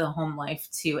trickle into the home life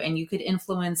too. And you could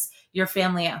influence your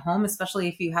family at home, especially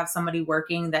if you have somebody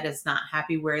working that is not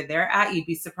happy where they're at. You'd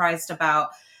be surprised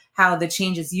about how the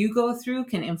changes you go through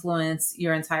can influence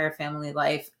your entire family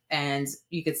life. And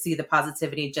you could see the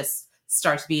positivity just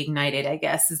start to be ignited, I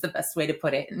guess is the best way to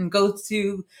put it. And go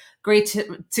to great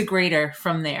to greater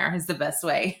from there is the best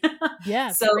way.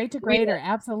 Yes, So great to Rita, greater.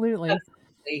 Absolutely.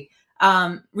 absolutely.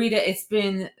 Rita, it's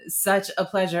been such a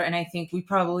pleasure. And I think we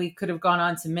probably could have gone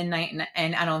on to midnight,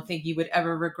 and I don't think you would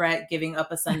ever regret giving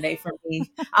up a Sunday for me,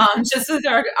 just with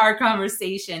our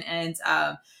conversation. And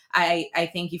I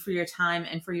thank you for your time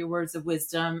and for your words of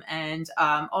wisdom, and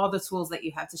all the tools that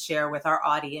you have to share with our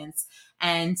audience.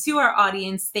 And to our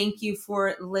audience, thank you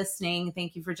for listening.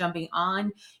 Thank you for jumping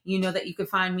on. You know that you can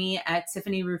find me at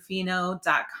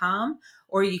tiffanyrufino.com,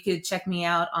 or you could check me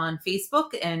out on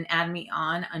Facebook and add me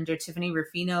on under Tiffany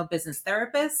Rufino Business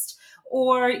Therapist,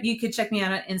 or you could check me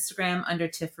out on Instagram under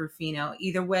Tiff Rufino.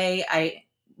 Either way, I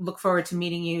look forward to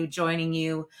meeting you, joining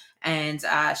you, and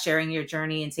sharing your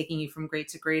journey and taking you from great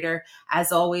to greater.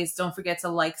 As always, don't forget to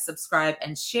like, subscribe,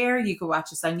 and share. You can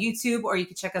watch us on YouTube, or you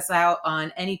can check us out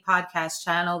on any podcast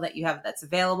channel that you have that's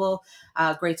available.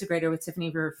 Great to Greater with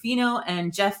Tiffany Rufino.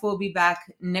 And Jeff will be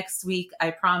back next week, I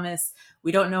promise.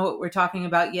 We don't know what we're talking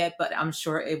about yet, but I'm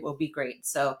sure it will be great.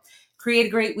 So create a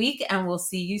great week, and we'll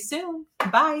see you soon.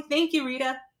 Bye. Thank you,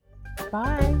 Rita.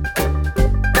 Bye.